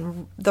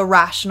on the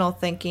rational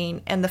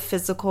thinking and the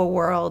physical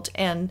world,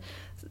 and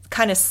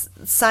kind of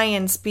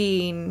science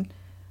being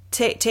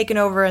taken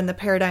over in the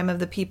paradigm of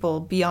the people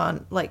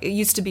beyond, like, it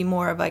used to be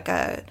more of like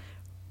a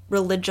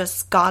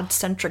religious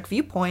God-centric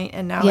viewpoint,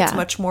 and now it's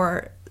much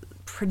more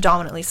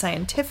predominantly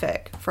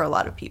scientific for a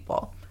lot of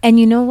people. And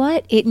you know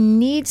what? It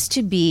needs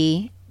to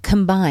be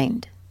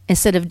combined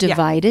instead of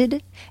divided. Yeah.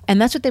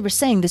 And that's what they were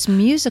saying. This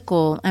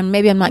musical, and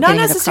maybe I'm not getting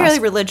necessarily it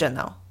across. Religion,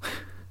 though.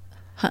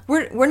 Huh.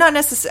 We're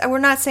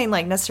not saying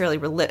like necessarily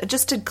religion.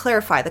 Just to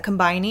clarify, the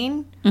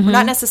combining. We're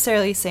not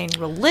necessarily saying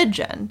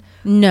religion.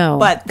 No,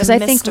 but the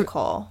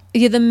mystical.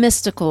 The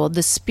mystical,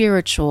 the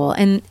spiritual,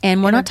 and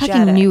we're not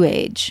talking New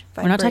Age.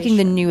 Vibration. We're not talking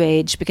the New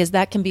Age, because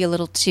that can be a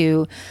little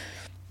too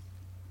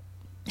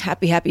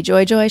happy,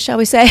 joy, shall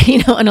we say?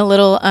 And a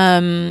little.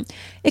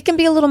 It can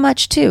be a little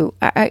much too.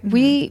 I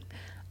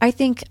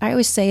think I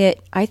always say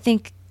it. I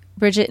think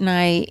Bridget and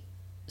I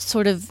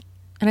sort of,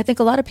 and I think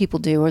a lot of people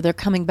do, or they're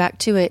coming back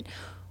to it.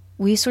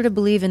 We sort of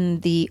believe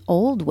in the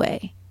old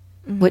way,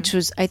 which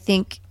was, I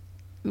think,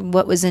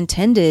 what was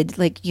intended.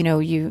 Like,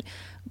 you,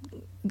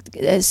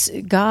 as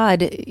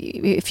God,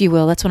 if you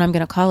will, that's what I'm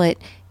going to call it,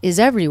 is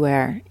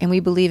everywhere. And we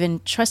believe in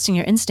trusting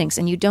your instincts,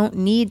 and you don't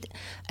need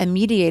a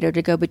mediator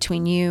to go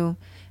between you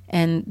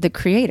and the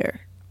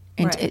Creator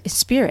and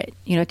spirit.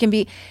 It can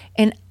be,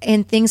 and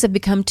things have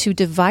become too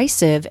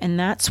divisive, and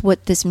that's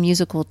what this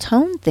musical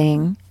tone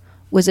thing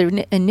was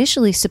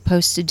initially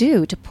supposed to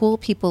do, to pull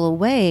people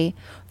away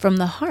from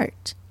the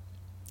heart,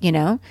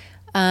 and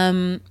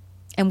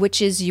which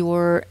is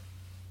your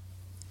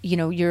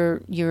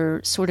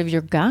sort of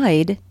your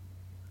guide,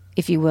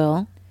 if you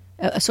will,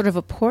 a sort of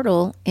a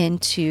portal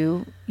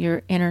into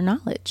your inner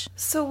knowledge.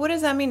 So what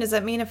does that mean? Does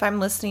that mean if I'm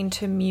listening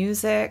to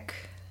music,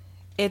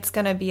 it's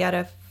going to be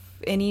at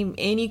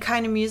any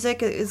kind of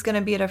music is going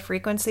to be at a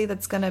frequency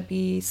that's going to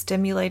be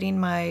stimulating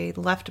my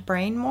left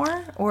brain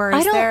more? Or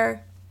is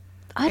there...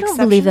 I don't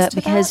believe that,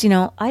 because,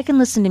 I can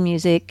listen to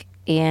music,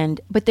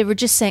 but they were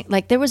just saying,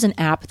 like, there was an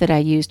app that I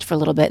used for a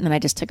little bit, and then I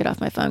just took it off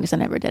my phone because I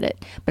never did it.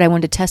 But I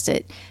wanted to test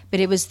it. But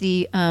it was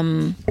the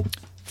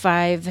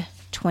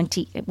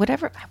 520,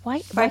 whatever.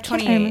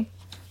 528.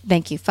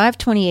 Thank you.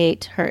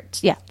 528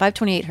 hertz. Yeah,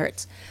 528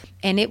 hertz.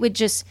 And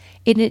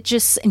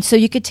and so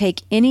you could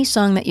take any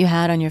song that you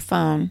had on your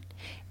phone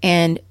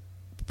and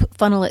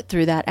funnel it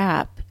through that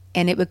app,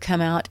 and it would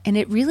come out, and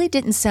it really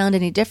didn't sound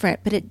any different,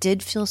 but it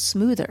did feel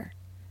smoother.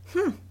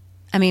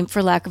 I mean,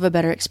 for lack of a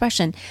better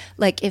expression,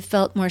 like it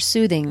felt more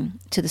soothing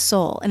to the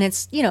soul. And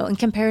it's, in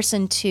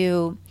comparison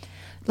to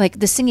like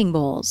the singing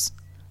bowls,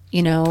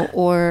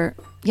 or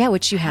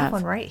which you I have. have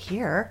one right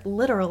here,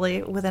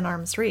 literally within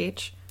arm's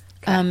reach.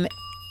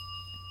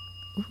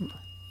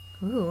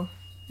 Ooh.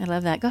 I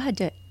love that. Go ahead,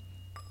 do it.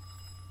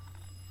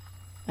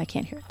 I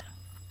can't hear it though.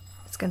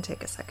 It's going to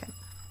take a second.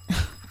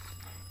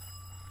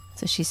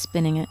 So she's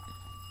spinning it.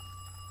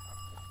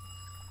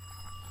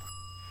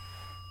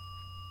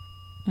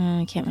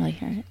 I can't really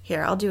hear it.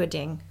 Here, I'll do a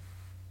ding.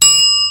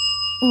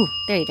 Ooh,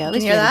 there you go. At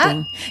least hear you have that? a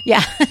ding.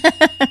 Yeah.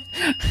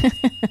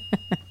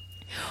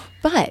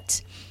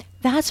 But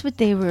that's what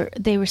they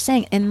were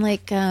saying. And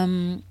like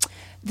the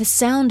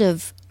sound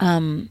of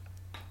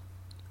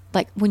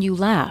like when you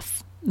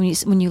laugh,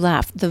 when you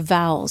laugh, the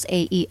vowels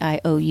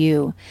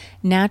A-E-I-O-U,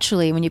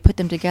 naturally when you put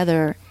them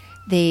together,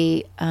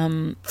 they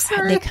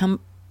come.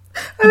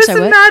 I was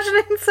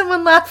imagining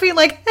someone laughing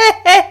like,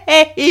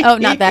 hey. Oh,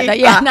 not that.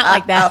 Yeah, not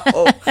like that.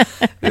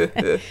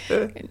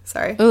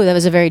 Sorry. Oh, that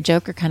was a very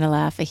Joker kind of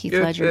laugh, a Heath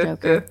Ledger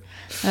Joker.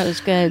 That was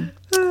good.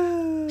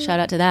 Shout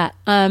out to that.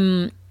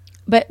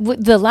 But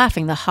the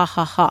laughing, the ha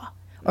ha ha,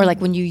 or like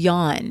when you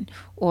yawn,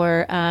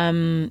 or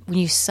when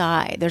you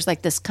sigh, there's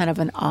like this kind of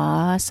an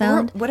ah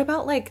sound. Or what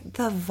about like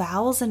the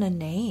vowels in a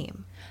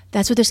name?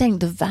 That's what they're saying.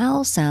 The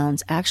vowel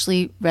sounds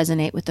actually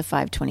resonate with the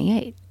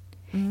 528.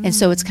 And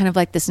so it's kind of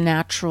like this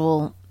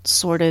natural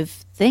sort of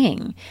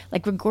thing,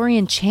 like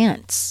Gregorian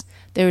chants.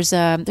 There's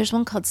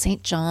one called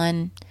St.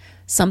 John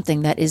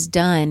something that is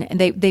done, and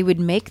they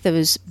would make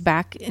those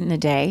back in the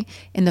day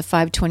in the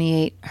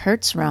 528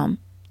 hertz realm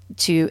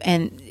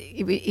and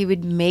it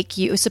would make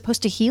you, it was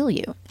supposed to heal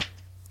you.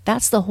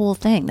 That's the whole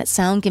thing, that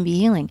sound can be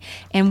healing.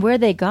 And where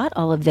they got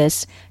all of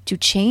this to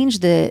change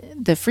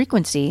the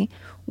frequency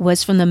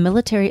was from the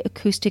military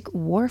acoustic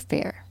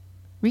warfare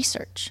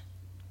research.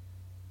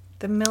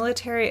 The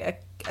military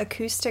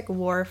acoustic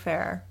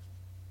warfare.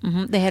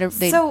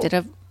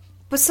 Mm-hmm.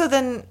 But so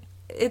then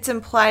it's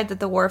implied that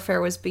the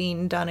warfare was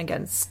being done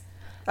against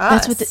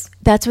us.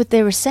 That's what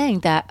they were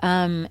saying, that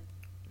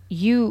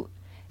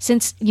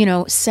since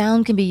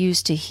sound can be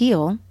used to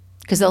heal,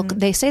 because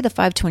they say the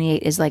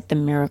 528 is like the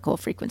miracle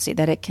frequency,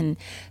 that it can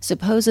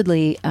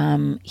supposedly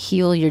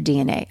heal your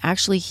DNA,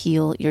 actually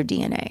heal your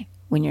DNA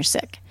when you're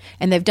sick.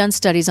 And they've done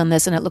studies on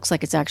this, and it looks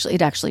like it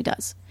actually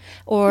does.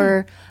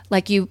 Or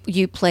like you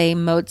play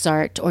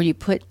Mozart, or you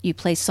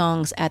play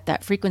songs at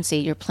that frequency,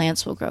 your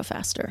plants will grow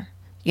faster,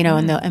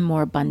 and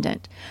more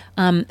abundant.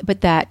 But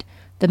that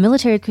the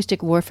military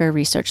acoustic warfare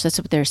research, that's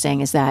what they're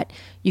saying, is that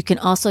you can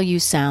also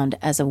use sound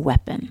as a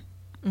weapon.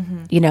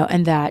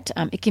 And that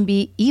it can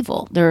be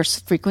evil. There are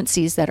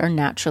frequencies that are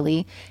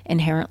naturally,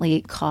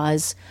 inherently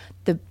cause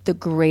the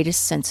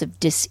greatest sense of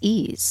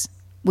dis-ease,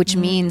 which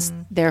means,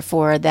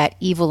 therefore, that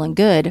evil and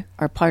good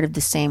are part of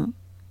the same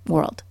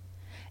world.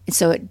 And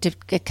so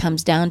it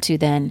comes down to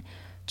then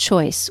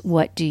choice.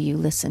 What do you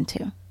listen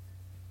to?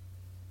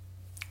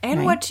 And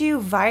right? What do you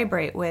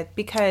vibrate with?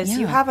 Because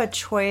you have a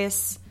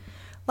choice.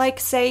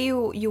 Like, say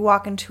you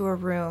walk into a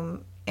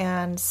room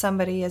and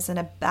somebody is in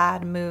a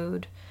bad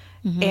mood.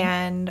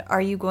 And are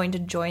you going to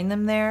join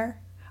them there?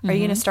 Are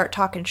you going to start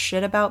talking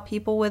shit about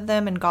people with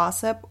them and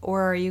gossip?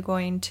 Or are you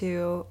going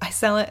to...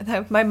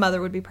 my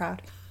mother would be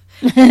proud.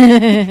 You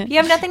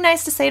have nothing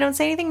nice to say, don't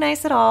say anything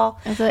nice at all.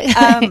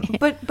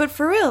 But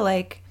for real,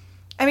 like,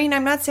 I mean,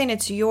 I'm not saying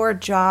it's your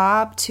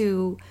job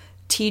to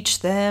teach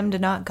them to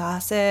not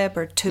gossip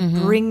or to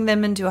bring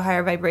them into a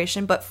higher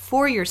vibration, but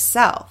for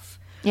yourself.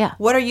 Yeah.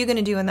 What are you going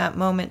to do in that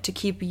moment to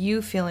keep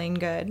you feeling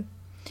good?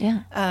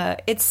 Yeah.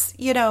 It's,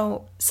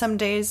 some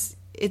days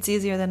it's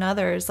easier than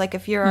others. Like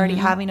if you're already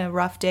having a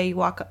rough day,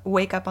 you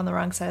wake up on the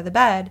wrong side of the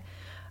bed,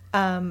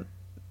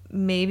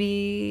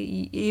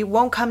 maybe it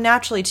won't come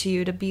naturally to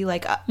you to be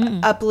like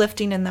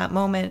uplifting in that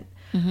moment.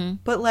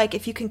 But like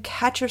if you can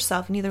catch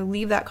yourself and either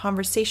leave that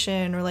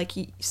conversation, or like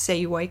say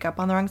you wake up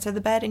on the wrong side of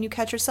the bed and you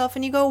catch yourself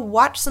and you go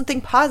watch something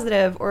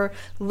positive, or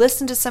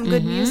listen to some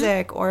good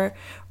music, or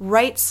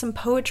write some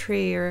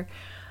poetry, or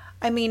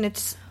I mean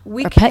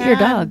pet your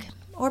dog.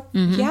 Or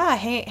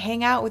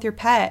hang out with your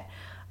pet.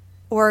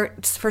 Or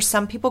for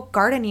some people,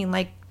 gardening,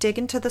 like dig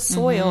into the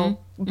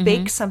soil,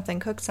 bake something,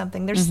 cook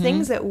something. There's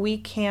things that we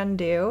can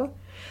do.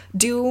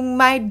 Do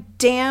my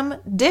damn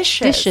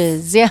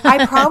dishes. Yeah.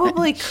 I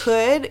probably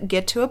could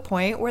get to a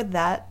point where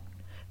that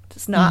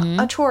is not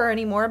a chore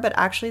anymore, but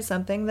actually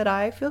something that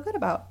I feel good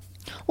about.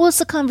 Well, it's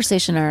a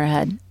conversation in our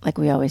head, like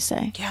we always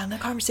say. Yeah, and the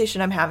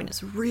conversation I'm having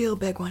is a real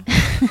big one.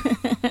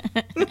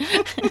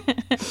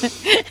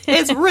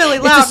 It's really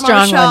loud, it's a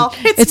strong Marshall.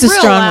 One. It's a real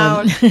strong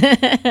loud.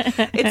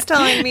 One. It's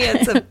telling me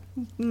it's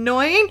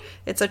annoying,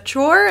 it's a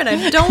chore, and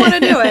I don't want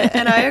to do it,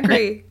 and I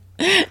agree.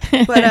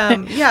 But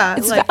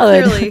it's like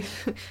valid.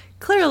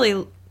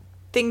 clearly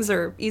things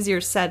are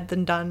easier said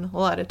than done a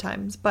lot of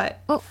times, but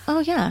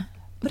Oh yeah.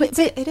 but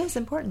it is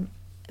important.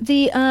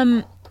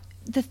 That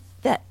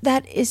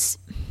is,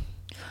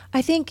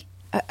 I think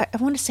I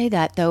want to say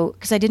that though,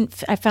 because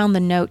I found the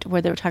note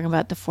where they were talking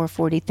about the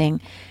 440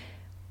 thing.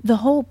 The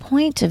whole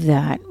point of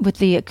that with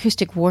the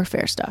acoustic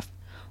warfare stuff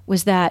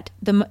was that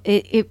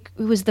it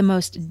was the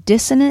most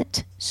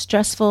dissonant,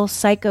 stressful,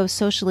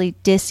 psychosocially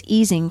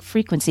diseasing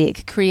frequency. It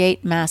could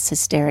create mass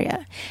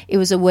hysteria. It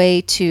was a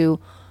way to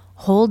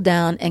hold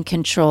down and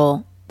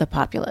control the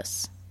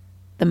populace,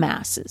 the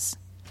masses.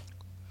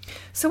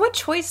 So what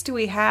choice do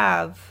we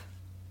have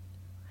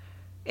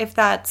if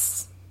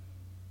that's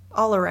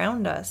all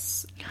around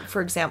us?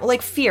 For example,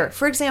 like fear.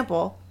 For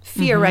example,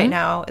 fear right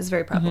now is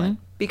very prevalent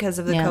because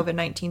of the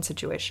COVID-19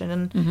 situation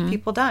and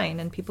people dying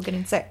and people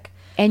getting sick.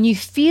 And you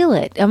feel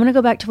it. I'm going to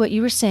go back to what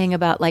you were saying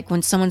about like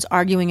when someone's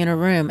arguing in a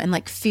room and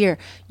like fear.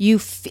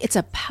 It's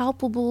a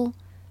palpable,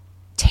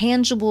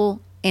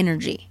 tangible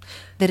energy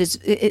that is.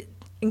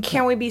 And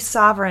can we be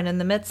sovereign in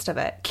the midst of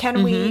it?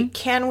 Can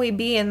we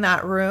be in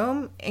that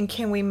room and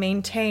can we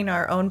maintain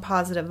our own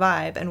positive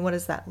vibe? And what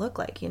does that look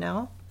like? You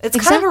know, it's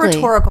kind of a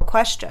rhetorical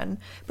question,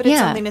 but it's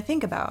something to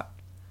think about.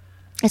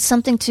 It's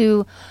something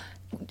to.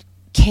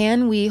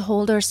 Can we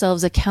hold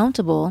ourselves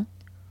accountable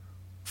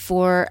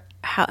for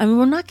how? I mean,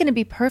 we're not going to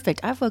be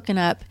perfect. I've woken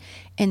up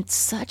in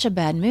such a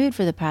bad mood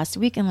for the past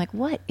week. I'm like,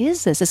 what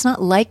is this? It's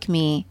not like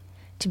me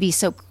to be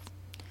so,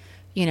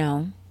 you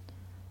know.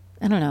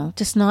 I don't know,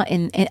 just not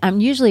in,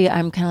 I'm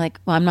kind of like,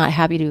 well, I'm not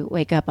happy to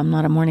wake up. I'm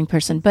not a morning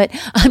person, but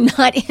I'm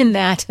not in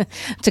that,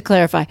 to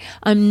clarify.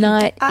 I'm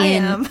not I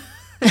am.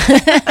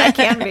 I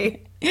can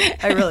be.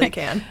 I really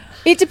can.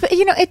 It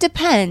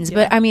depends. Yeah.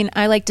 But I mean,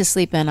 I like to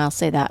sleep in, I'll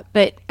say that.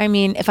 But I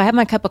mean, if I have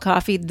my cup of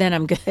coffee, then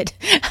I'm good.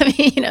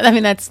 I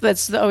mean,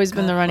 that's always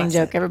been the running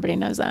joke. Everybody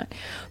knows that.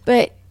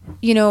 But,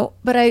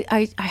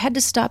 I had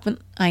to stop and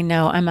I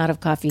know I'm out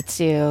of coffee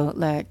too.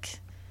 Like,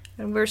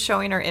 and we're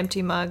showing our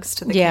empty mugs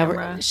to the camera.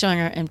 Yeah, we're showing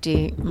our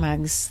empty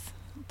mugs.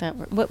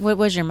 What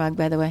was your mug,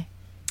 by the way?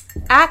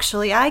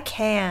 Actually, I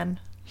can.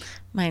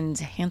 Mine's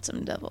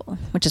Handsome Devil,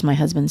 which is my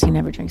husband's. He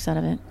never drinks out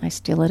of it. I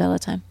steal it all the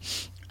time.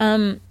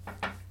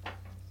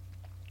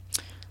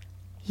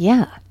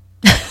 Yeah.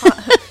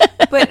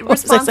 But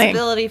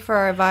responsibility for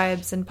our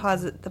vibes and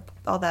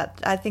all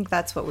that. I think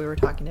that's what we were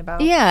talking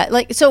about. Yeah,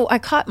 so I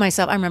caught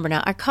myself. I remember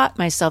now. I caught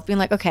myself being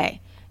like, okay,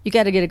 you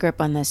got to get a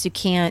grip on this. You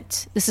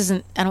can't,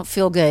 I don't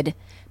feel good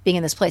being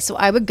in this place. So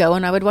I would go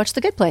and I would watch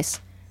The Good Place.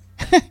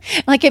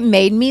 Like it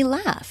made me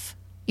laugh,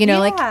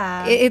 like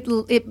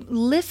it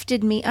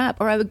lifted me up.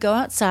 Or I would go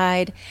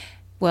outside.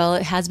 Well,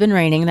 it has been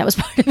raining and that was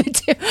part of it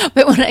too.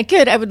 But when I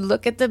could, I would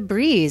look at the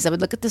breeze. I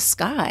would look at the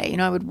sky.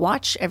 I would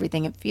watch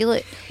everything and feel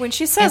it. When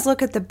she says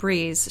look at the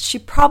breeze, she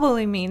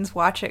probably means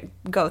watch it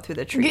go through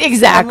the trees.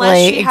 Exactly.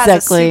 Unless she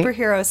has a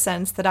superhero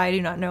sense that I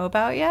do not know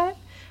about yet.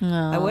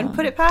 No. I wouldn't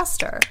put it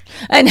past her.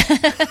 I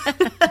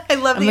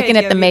love the I'm looking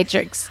at The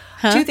Matrix.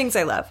 Huh? Two things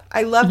I love.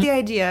 I love the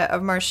idea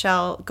of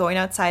Marshall going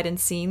outside and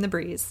seeing the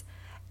breeze.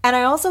 And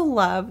I also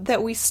love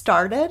that we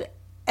started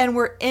and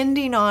we're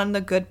ending on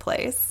The Good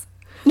Place.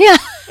 Yeah.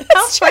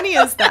 How funny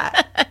is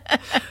that?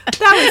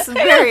 That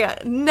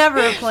was never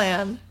a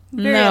plan.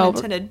 Very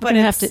unintended. But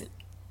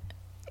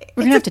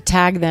we're gonna have to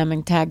tag them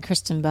and tag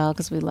Kristen Bell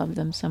because we love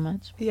them so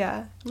much.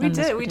 Yeah, we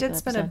did. We did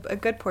spend a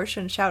good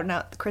portion shouting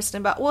out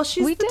Kristen Bell. Well,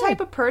 she's the type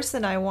of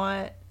person I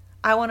want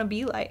to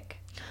be like.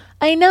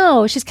 I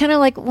know. She's kind of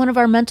like one of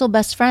our mental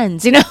best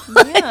friends. Yeah.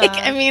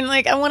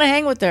 I want to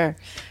hang with her.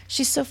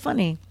 She's so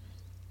funny.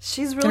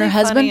 She's really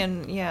funny.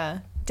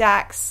 And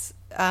Dax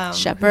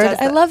Shepard.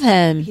 I love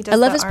him. I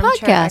love his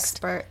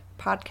podcast.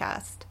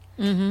 Podcast.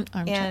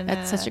 And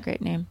that's such a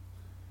great name.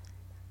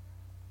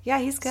 Yeah,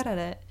 he's good at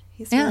it.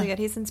 He's really good.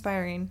 He's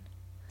inspiring.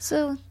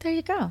 So there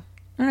you go. I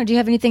don't know. Do you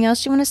have anything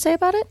else you want to say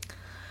about it?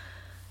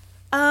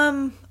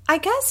 I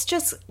guess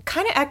just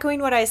kind of echoing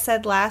what I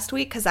said last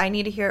week, because I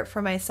need to hear it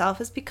for myself,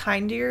 is be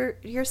kind to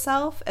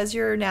yourself as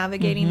you're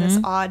navigating this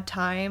odd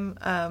time.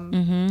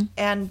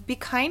 And be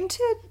kind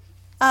to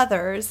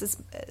others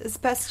as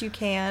best you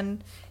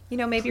can.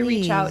 Maybe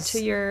reach out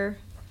to your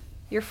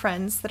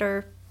friends that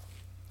are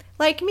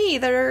like me,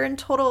 that are in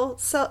total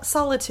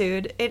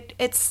solitude.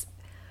 It's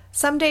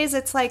some days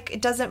it's like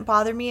it doesn't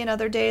bother me, and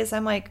other days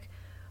I'm like,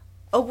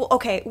 oh,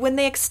 okay. When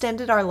they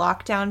extended our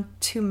lockdown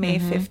to May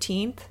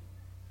 15th,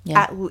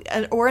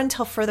 or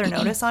until further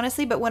notice,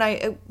 honestly. But when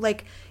it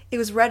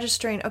was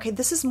registering, okay,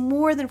 this is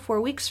more than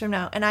 4 weeks from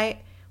now. And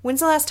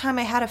when's the last time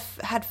I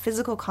had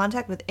physical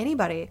contact with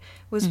anybody? It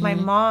was my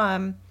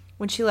mom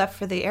when she left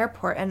for the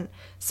airport. And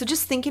so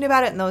just thinking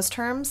about it in those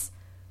terms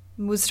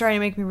was starting to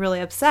make me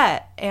really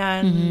upset.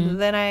 And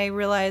then I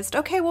realized,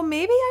 okay, well,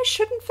 maybe I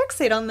shouldn't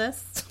fixate on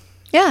this.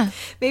 Yeah.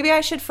 Maybe I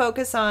should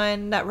focus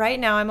on that right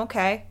now I'm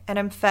okay, and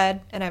I'm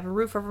fed, and I have a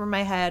roof over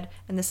my head,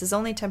 and this is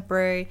only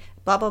temporary,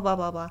 blah, blah, blah,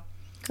 blah, blah.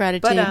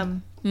 Gratitude. But,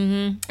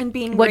 and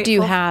being what grateful. do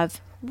you have?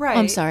 Right. Oh,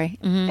 I'm sorry.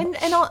 And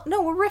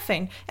no, we're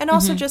riffing. And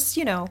also just,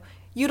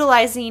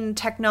 utilizing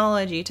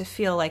technology to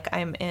feel like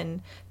I'm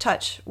in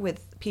touch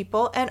with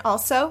people, and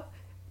also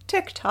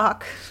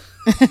TikTok.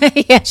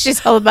 Yeah,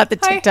 she's all about the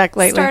TikTok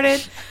lately.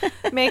 Started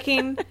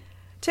making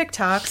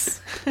TikToks.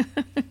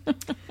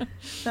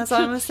 That's all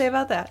I'm going to say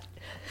about that.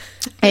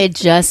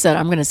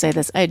 I'm going to say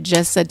this. I had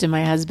just said to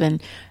my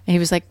husband, and he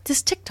was like,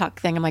 this TikTok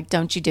thing. I'm like,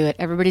 don't you do it.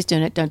 Everybody's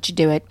doing it. Don't you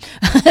do it.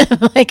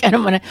 Like, I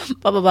don't want to,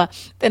 blah, blah, blah.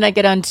 Then I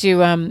get onto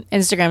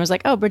Instagram. I was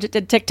like, oh, Bridget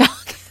did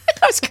TikTok.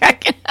 I was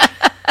cracking.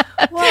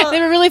 Well, they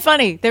were really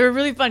funny.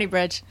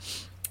 Bridge.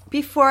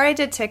 Before I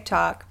did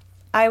TikTok,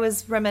 I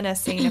was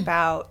reminiscing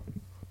about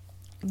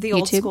the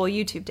old school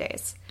YouTube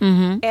days.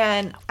 Mm-hmm.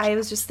 And I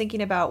was just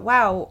thinking about,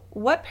 wow,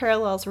 what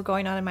parallels were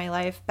going on in my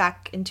life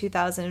back in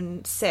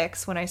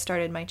 2006 when I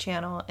started my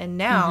channel and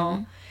now.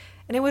 Mm-hmm.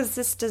 And it was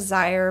this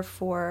desire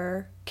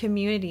for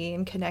community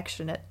and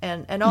connection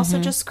and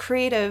also just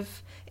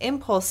creative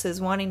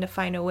impulses, wanting to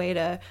find a way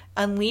to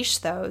unleash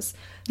those.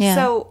 Yeah.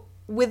 So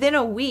within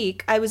a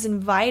week, I was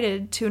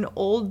invited to an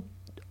old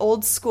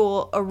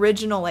school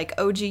original like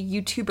OG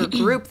YouTuber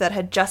group that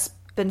had just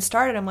been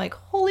started. I'm like,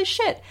 holy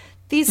shit.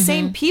 These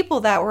same people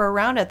that were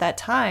around at that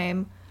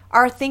time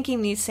are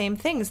thinking these same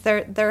things.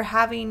 They're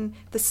having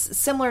this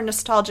similar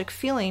nostalgic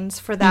feelings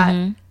for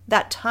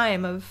that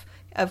time of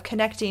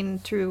connecting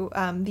through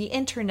the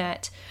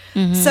internet.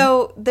 Mm-hmm.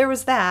 So there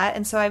was that,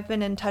 and so I've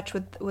been in touch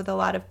with a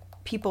lot of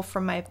people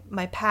from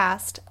my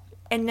past.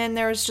 And then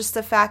there was just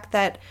the fact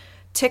that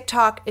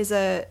TikTok is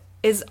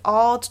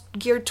all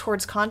geared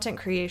towards content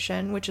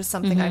creation, which is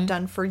something I've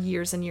done for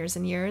years and years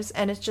and years,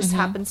 and it just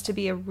happens to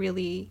be a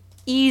really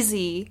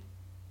easy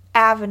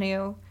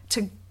avenue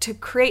to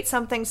create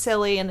something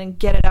silly and then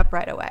get it up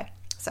right away.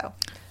 So,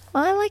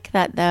 well, I like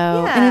that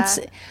though,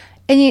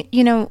 and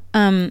you know,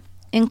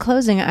 in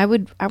closing, I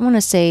want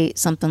to say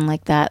something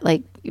like that.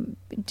 Like,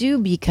 do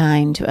be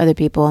kind to other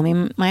people. I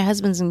mean, my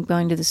husband's been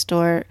going to the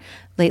store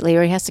lately,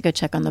 or he has to go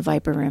check on the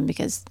Viper room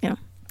because got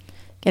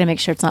to make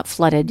sure it's not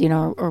flooded,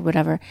 or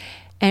whatever.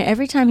 And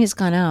every time he's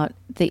gone out,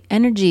 the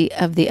energy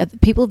of the other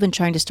people have been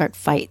trying to start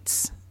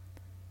fights.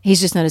 He's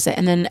just noticed it.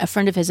 And then a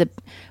friend of his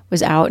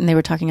was out and they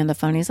were talking on the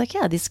phone. He's like,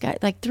 yeah, these guys,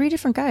 like 3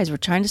 different guys were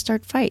trying to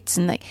start fights.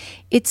 And like,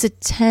 it's a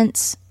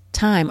tense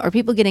time. Or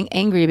people getting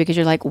angry because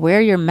you're like, wear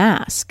your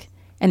mask.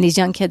 And these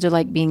young kids are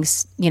like being,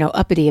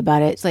 uppity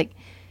about it. It's like,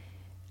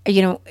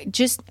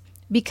 just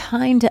be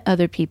kind to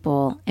other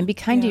people and be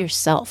kind to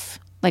yourself.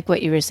 Like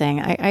what you were saying.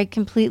 I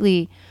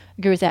completely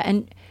agree with that.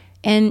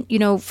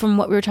 And from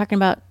what we were talking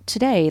about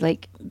today,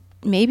 like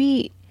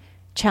maybe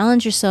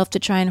challenge yourself to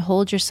try and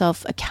hold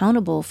yourself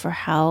accountable for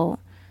how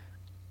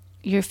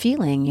you're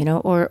feeling,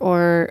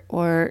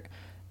 or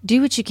do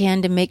what you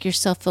can to make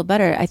yourself feel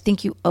better. I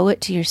think you owe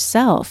it to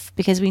yourself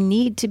because we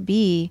need to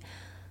be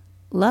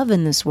love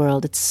in this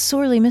world. It's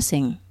sorely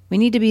missing. We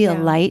need to be a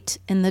light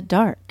in the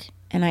dark.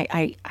 And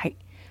I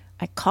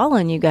call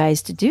on you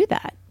guys to do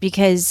that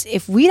because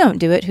if we don't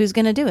do it, who's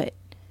going to do it?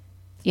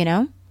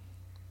 There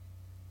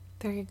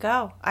you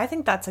go. I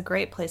think that's a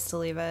great place to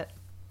leave it.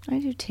 I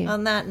do too.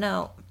 On that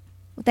note.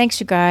 Well, thanks,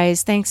 you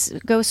guys. Thanks.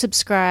 Go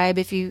subscribe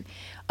if you.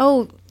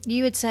 Oh,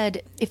 you had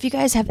said if you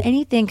guys have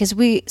anything, because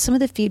some of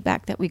the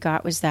feedback that we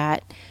got was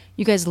that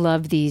you guys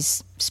love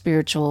these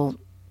spiritual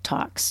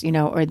talks,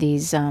 or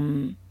these.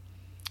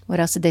 What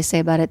else did they say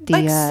about it?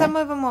 Some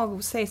of them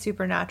will say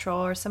supernatural,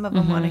 or some of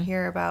them want to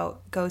hear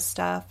about ghost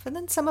stuff, and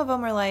then some of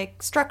them are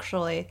like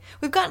structurally.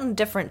 We've gotten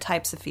different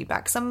types of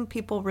feedback. Some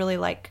people really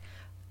like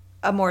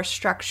a more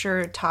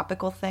structured,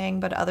 topical thing,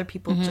 but other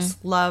people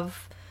just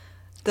love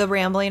the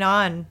rambling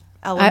on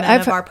element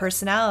of our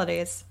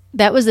personalities.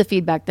 That was the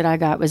feedback that I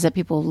got, was that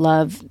people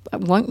love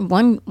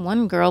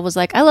one girl was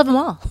like, I love them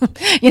all.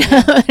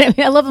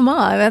 I love them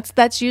all.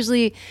 That's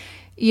usually,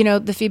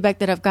 the feedback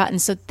that I've gotten.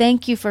 So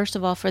thank you, first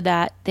of all, for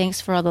that.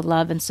 Thanks for all the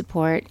love and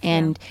support.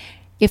 And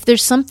if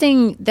there's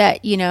something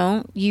that,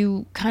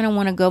 you kind of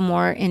want to go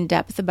more in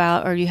depth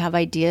about, or you have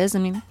ideas, I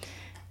mean,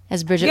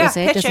 as Bridget would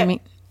say, it doesn't mean...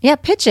 Yeah,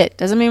 pitch it.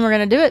 Doesn't mean we're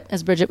going to do it,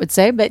 as Bridget would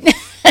say, but,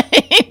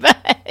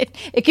 but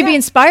it can be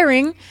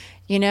inspiring,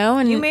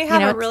 And you may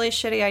have a really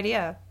shitty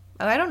idea.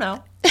 I don't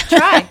know.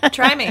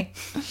 Try me.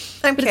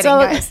 I'm kidding,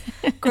 guys.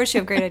 Of course, you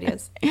have great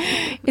ideas.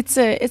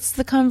 It's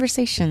the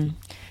conversation.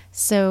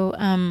 So,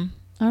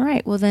 all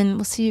right. Well, then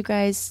we'll see you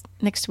guys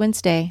next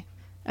Wednesday,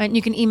 and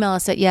you can email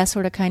us at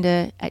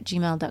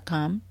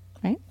sortakinda@gmail.com.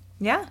 Right?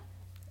 Yeah,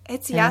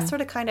 it's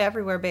sorta kinda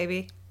everywhere,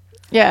 baby.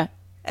 Yeah.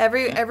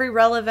 Every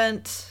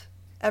relevant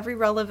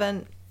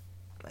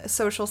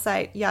social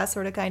site,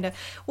 sorta kinda.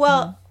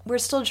 Well, we're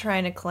still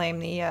trying to claim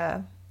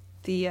the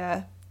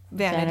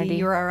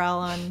vanity URL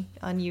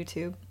on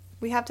YouTube.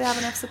 We have to have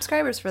enough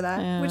subscribers for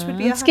that, which would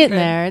be 100.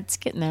 It's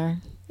getting there.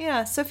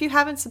 Yeah, so if you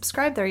haven't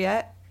subscribed there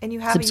yet and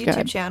you have a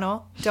YouTube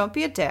channel, don't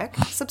be a dick.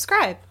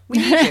 Subscribe. We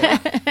need you.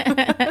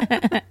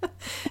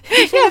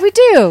 Yeah, we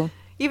do.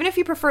 Even if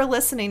you prefer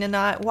listening and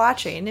not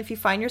watching, if you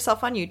find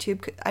yourself on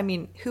YouTube, I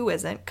mean, who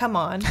isn't? Come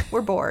on.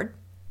 We're bored.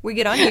 We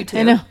get on YouTube.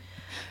 I know.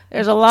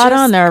 There's a lot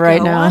on there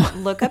right now.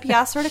 Look up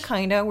Sorta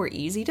Kinda. We're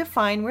easy to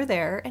find. We're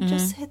there. And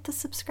just hit the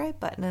subscribe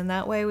button. And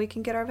that way we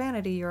can get our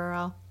vanity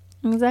URL.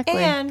 Exactly.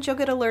 And you'll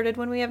get alerted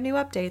when we have new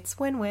updates.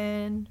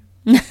 Win-win.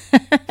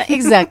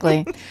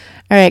 Exactly.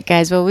 All right,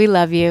 guys. Well, we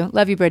love you.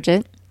 Love you,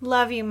 Bridget.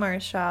 Love you,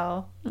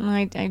 Marshall.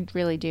 I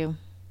really do.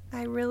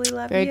 I really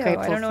love Very you.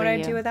 grateful I don't know for what I'd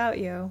you. do without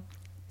you.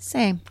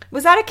 Same.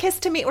 Was that a kiss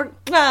to me? We're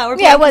Yeah, playing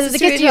it was kisses a to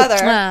kiss to each you. other.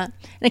 And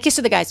a kiss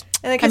to the guys.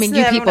 And a kiss to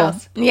you everyone people.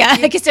 else. Yeah,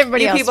 a kiss to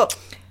everybody You else. people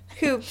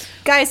who,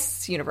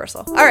 guys,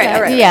 universal. All right,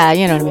 all right. Yeah,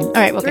 you know what I mean. All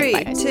right, well, okay, Three,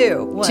 bye, guys.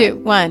 2, 1. 2,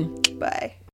 1. Bye.